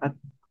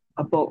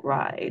a boat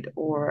ride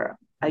or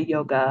a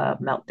yoga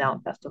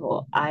meltdown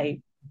festival.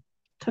 I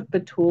took the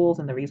tools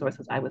and the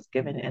resources I was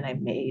given and I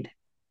made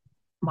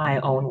my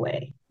own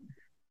way.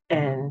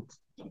 And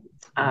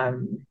I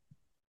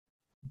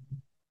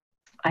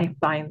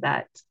find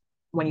that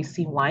when you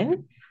see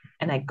one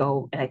and I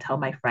go and I tell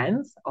my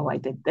friends, oh, I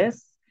did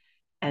this,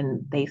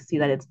 and they see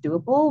that it's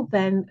doable,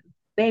 then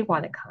they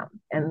want to come.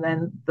 And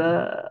then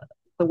the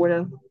word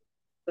of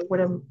the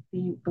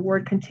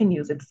word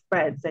continues, it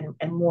spreads,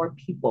 and more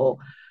people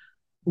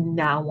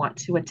now want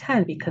to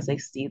attend because they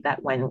see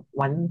that when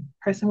one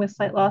person with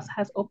sight loss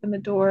has opened the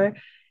door,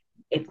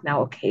 it's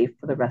now okay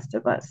for the rest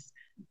of us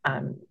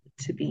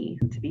to be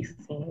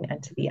seen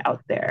and to be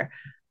out there.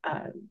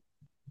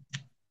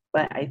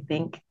 But I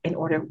think in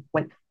order,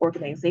 what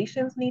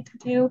organizations need to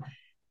do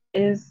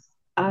is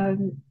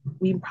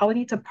we probably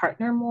need to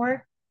partner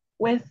more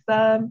with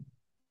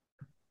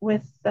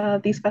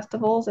these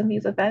festivals and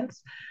these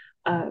events,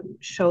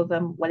 show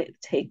them what it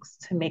takes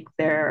to make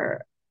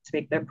their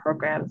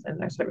programs and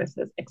their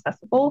services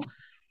accessible,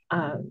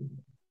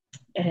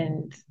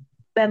 and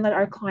then let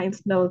our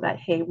clients know that,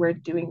 hey, we're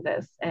doing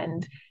this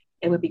and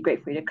it would be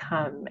great for you to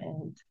come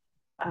and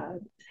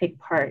take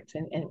part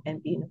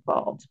and be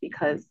involved,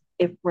 because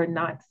if we're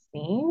not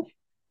seen,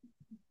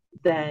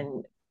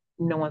 then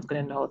no one's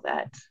going to know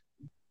that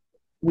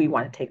we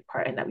want to take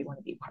part and that we want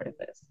to be part of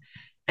this.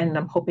 And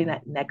I'm hoping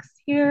that next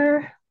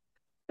year,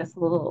 this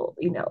little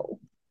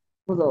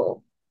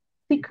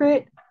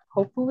secret,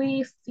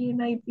 hopefully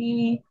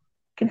CNIB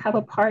can have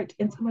a part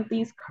in some of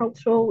these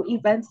cultural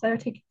events that are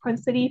taking place in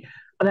the city.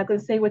 I'm not going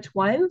to say which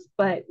ones,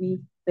 but we've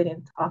been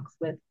in talks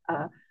with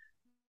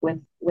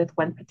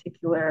one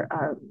particular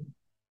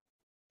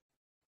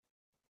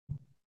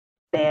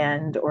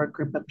band or a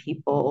group of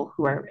people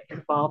who are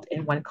involved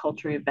in one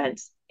cultural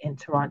event in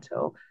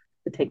Toronto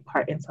to take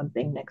part in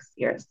something next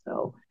year.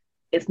 So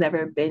it's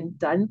never been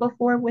done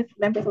before with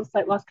members of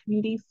sight loss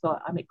community. So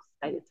I'm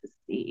excited to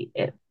see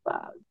if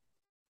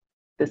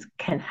this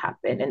can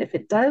happen. And if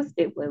it does,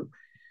 it will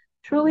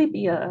truly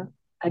be a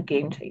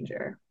game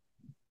changer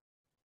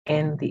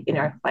in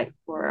our fight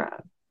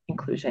for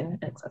inclusion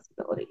and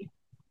accessibility.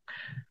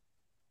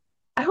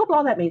 I hope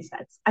all that made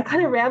sense. I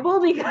kind of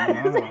rambled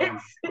because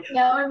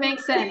no, it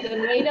makes sense.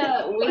 And way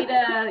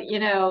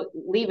to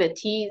leave a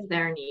tease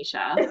there,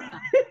 Nisha.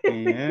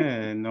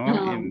 Yeah,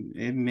 no,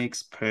 it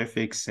makes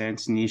perfect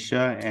sense,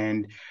 Nisha.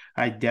 And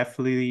I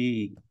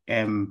definitely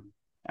am.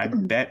 I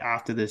bet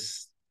after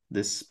this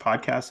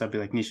podcast, I'll be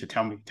like, Nisha,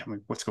 tell me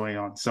what's going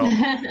on. So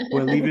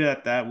we'll leave it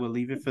at that. We'll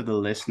leave it for the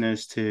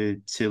listeners to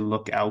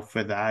look out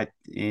for that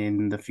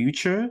in the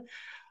future.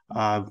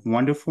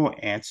 Wonderful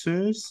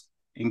answers,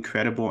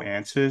 incredible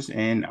answers,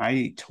 and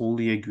I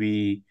totally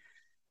agree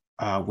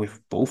with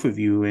both of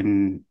you,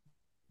 and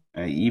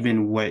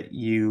even what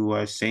you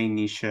are saying,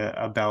 Nisha,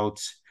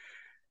 about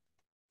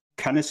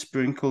kind of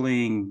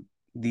sprinkling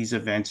these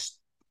events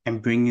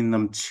and bringing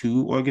them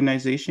to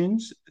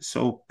organizations.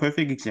 So,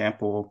 perfect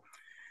example.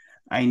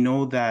 I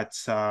know that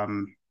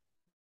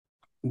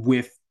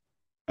with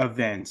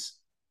events,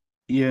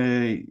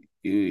 yeah,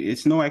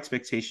 it's no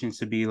expectations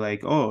to be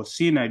like, oh,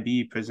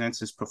 CNIB presents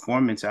this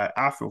performance at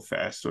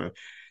Afrofest, or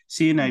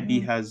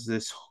CNIB has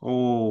this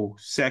whole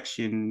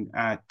section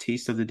at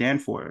Taste of the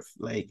Danforth.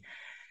 Like,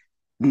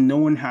 no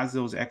one has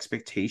those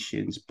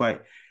expectations,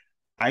 but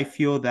I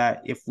feel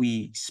that if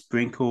we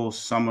sprinkle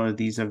some of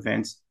these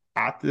events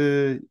at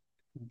the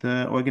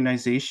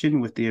organization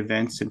with the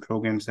events and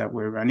programs that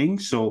we're running,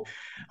 so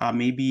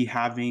maybe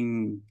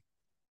having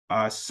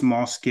a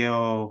small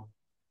scale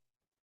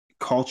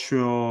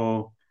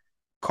cultural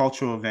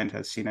event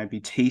at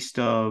CNIB, taste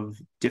of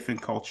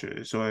different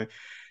cultures, or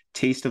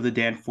taste of the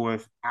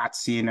Danforth at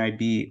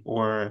CNIB,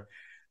 or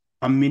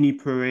a mini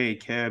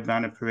parade,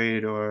 Caravana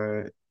parade,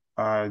 or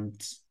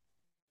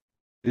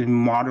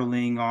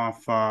modeling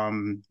off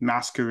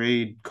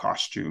masquerade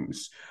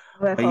costumes.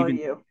 I follow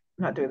you.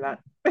 not doing that.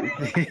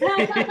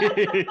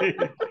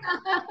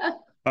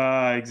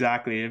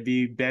 Exactly. It'd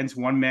be Ben's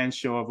one-man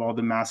show of all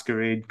the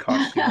masquerade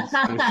costumes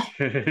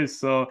for sure.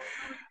 So,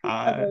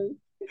 uh,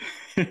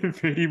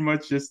 pretty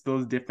much just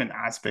those different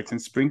aspects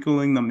and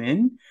sprinkling them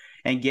in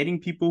and getting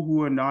people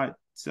who are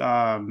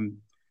um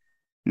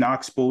not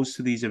exposed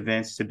to these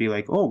events to be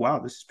like, oh wow,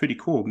 this is pretty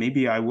cool.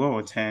 Maybe I will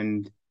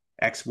attend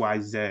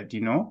XYZ,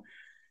 you know?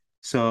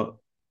 So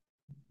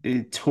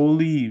it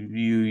totally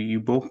you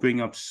both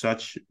bring up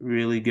such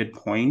really good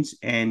points.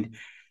 And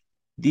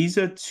these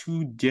are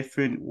two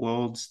different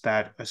worlds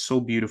that are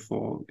so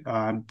beautiful.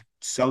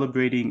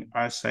 Celebrating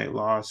our sight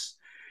loss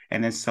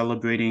and then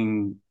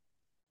celebrating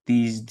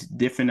these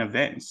different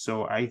events.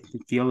 So I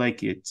feel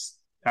like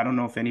I don't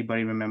know if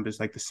anybody remembers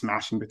like the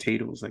smashing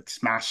potatoes, like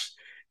smash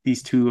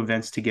these two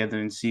events together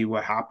and see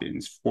what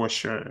happens for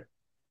sure.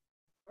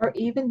 Or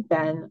even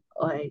Ben,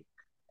 like,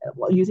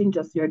 well, using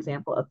just your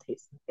example of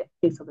Taste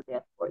of the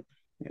Dance Floor,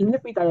 even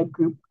if we got a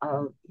group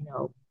of,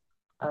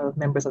 of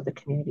members of the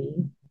community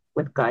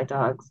with guide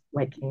dogs,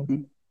 white canes,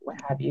 mm-hmm. what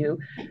have you,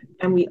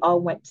 and we all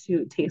went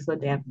to Taste of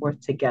the Dance Floor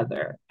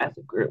together as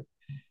a group.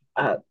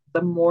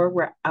 The more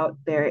we're out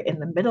there in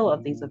the middle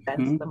of these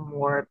events, mm-hmm. the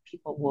more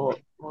people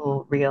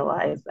will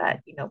realize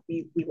that,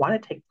 we want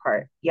to take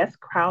part. Yes,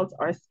 crowds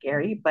are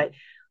scary, but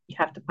we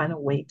have to find a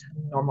way to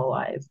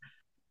normalize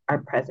our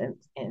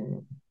presence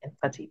in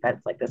such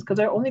events like this, because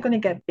they're only going to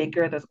get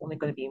bigger. There's only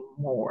going to be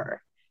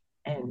more,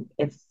 and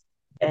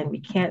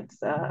we can't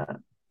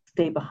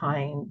stay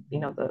behind,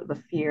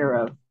 the fear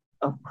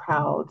of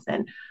crowds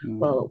and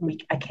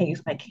I can't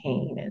use my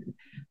cane,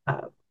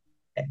 and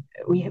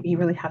we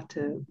really have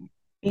to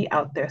be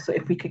out there. So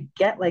if we could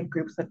get like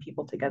groups of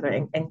people together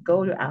and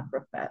go to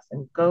Afrofest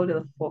and go to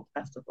the folk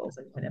festivals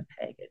in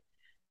Winnipeg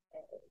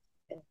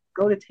and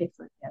go to Taste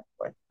of the Dance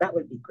Floor, that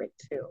would be great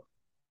too.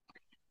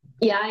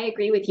 Yeah, I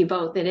agree with you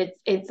both. And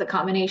it's a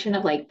combination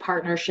of like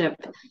partnership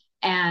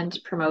and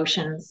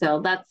promotion. So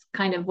that's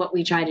kind of what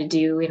we try to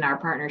do in our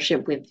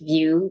partnership with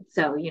View.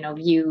 So,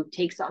 View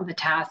takes on the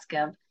task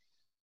of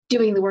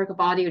doing the work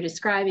of audio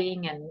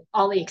describing and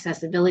all the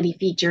accessibility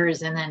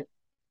features, and then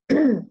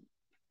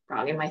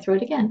frog in my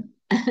throat again.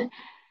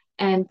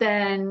 And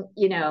then,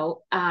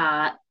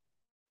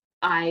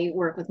 I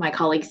work with my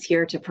colleagues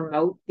here to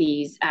promote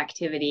these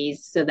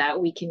activities so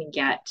that we can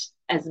get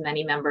as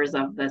many members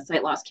of the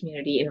sight loss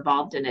community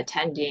involved in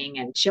attending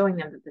and showing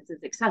them that this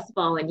is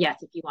accessible. And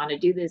yes, if you want to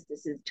do this,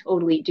 this is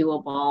totally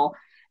doable.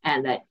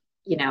 And that,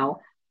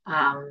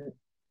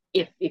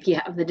 if you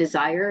have the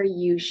desire,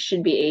 you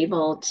should be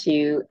able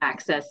to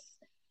access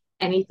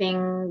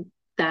anything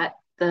that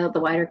the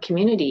wider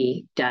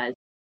community does.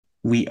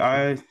 We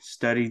are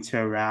starting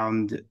to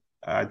round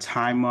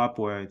time up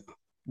or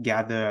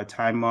gather a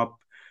time up.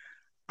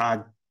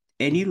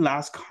 Any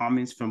last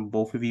comments from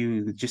both of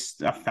you?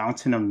 Just a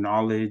fountain of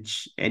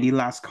knowledge. Any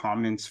last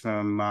comments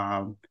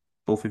from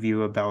both of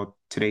you about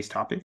today's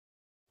topic?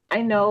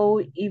 I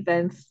know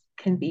events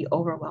can be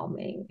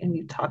overwhelming, and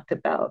we've talked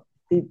about,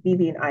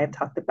 Vivi and I have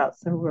talked about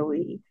some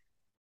really,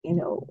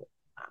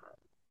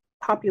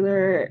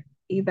 popular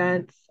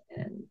events,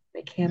 and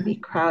they can be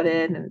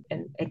crowded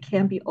and it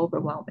can be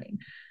overwhelming.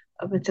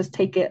 But just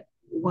take it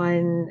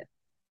one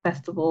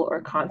festival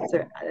or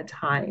concert at a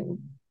time.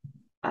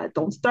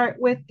 Don't start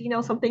with,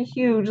 something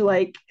huge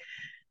like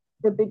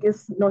the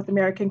biggest North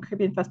American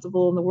Caribbean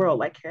festival in the world,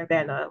 like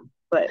Caravana,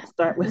 but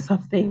start with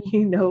something,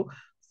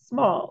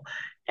 small,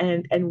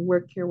 and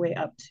work your way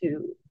up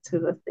to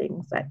the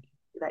things that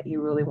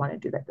you really want to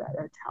do, that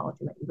are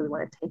talented, that you really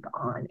want to take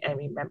on. And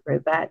remember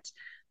that,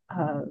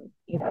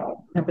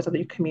 members of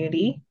your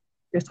community,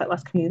 your sight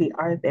loss community,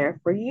 are there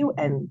for you.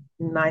 And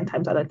 9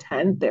 times out of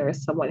 10, there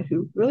is someone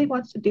who really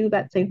wants to do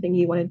that same thing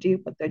you want to do,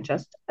 but they're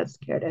just as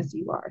scared as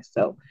you are.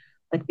 So,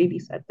 like Vivi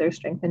said, there's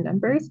strength in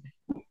numbers.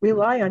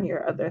 Rely on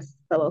your other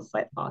fellow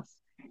sight loss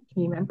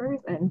community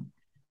members and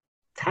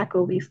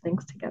tackle these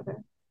things together.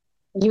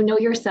 You know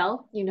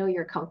yourself, you know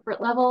your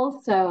comfort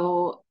level.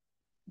 So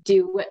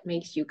do what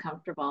makes you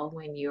comfortable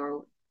when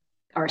you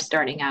are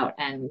starting out.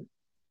 And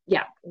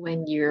yeah,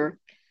 when your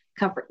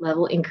comfort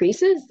level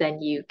increases,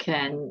 then you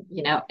can,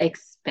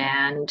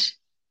 expand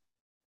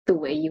the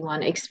way you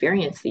want to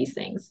experience these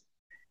things.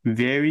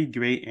 Very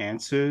great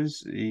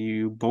answers.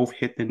 You both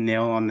hit the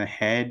nail on the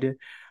head.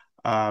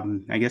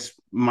 I guess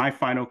my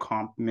final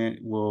compliment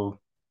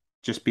will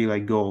just be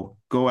like, go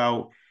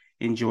out,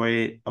 enjoy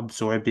it,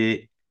 absorb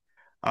it.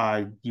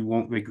 You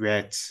won't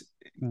regret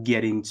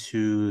getting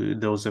to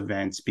those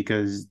events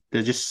because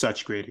they're just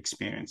such great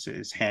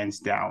experiences, hands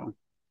down.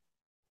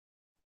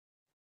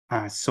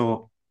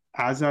 So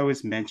as I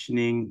was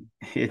mentioning,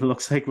 it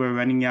looks like we're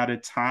running out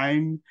of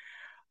time.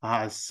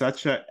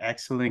 Such an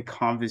excellent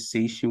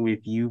conversation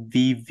with you,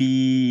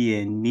 Vivi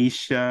and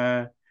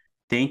Nisha.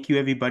 Thank you,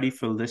 everybody,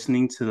 for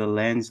listening to The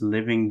Lens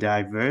Living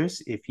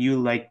Diverse. If you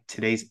liked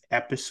today's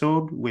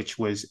episode, which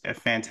was a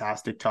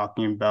fantastic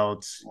talking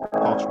about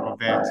cultural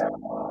events,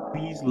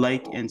 please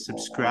like and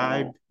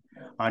subscribe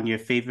on your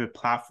favorite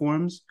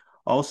platforms.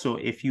 Also,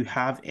 if you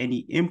have any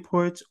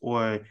input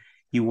or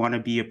you want to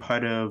be a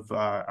part of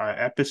our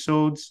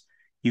episodes,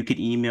 you can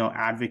email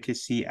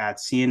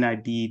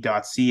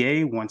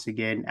advocacy@cnib.ca. Once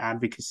again,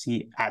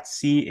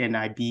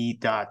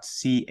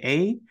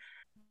 advocacy@cnib.ca.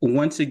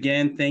 Once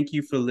again, thank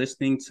you for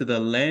listening to The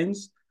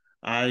Lens.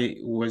 I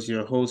was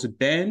your host,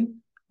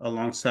 Ben,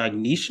 alongside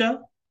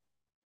Nisha.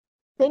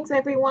 Thanks,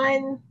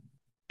 everyone.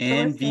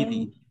 And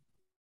Vivi.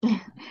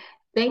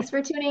 Thanks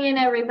for tuning in,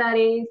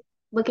 everybody.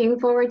 Looking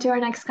forward to our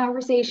next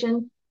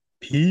conversation.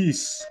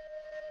 Peace.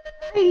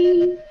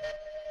 Bye.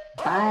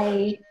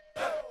 Bye.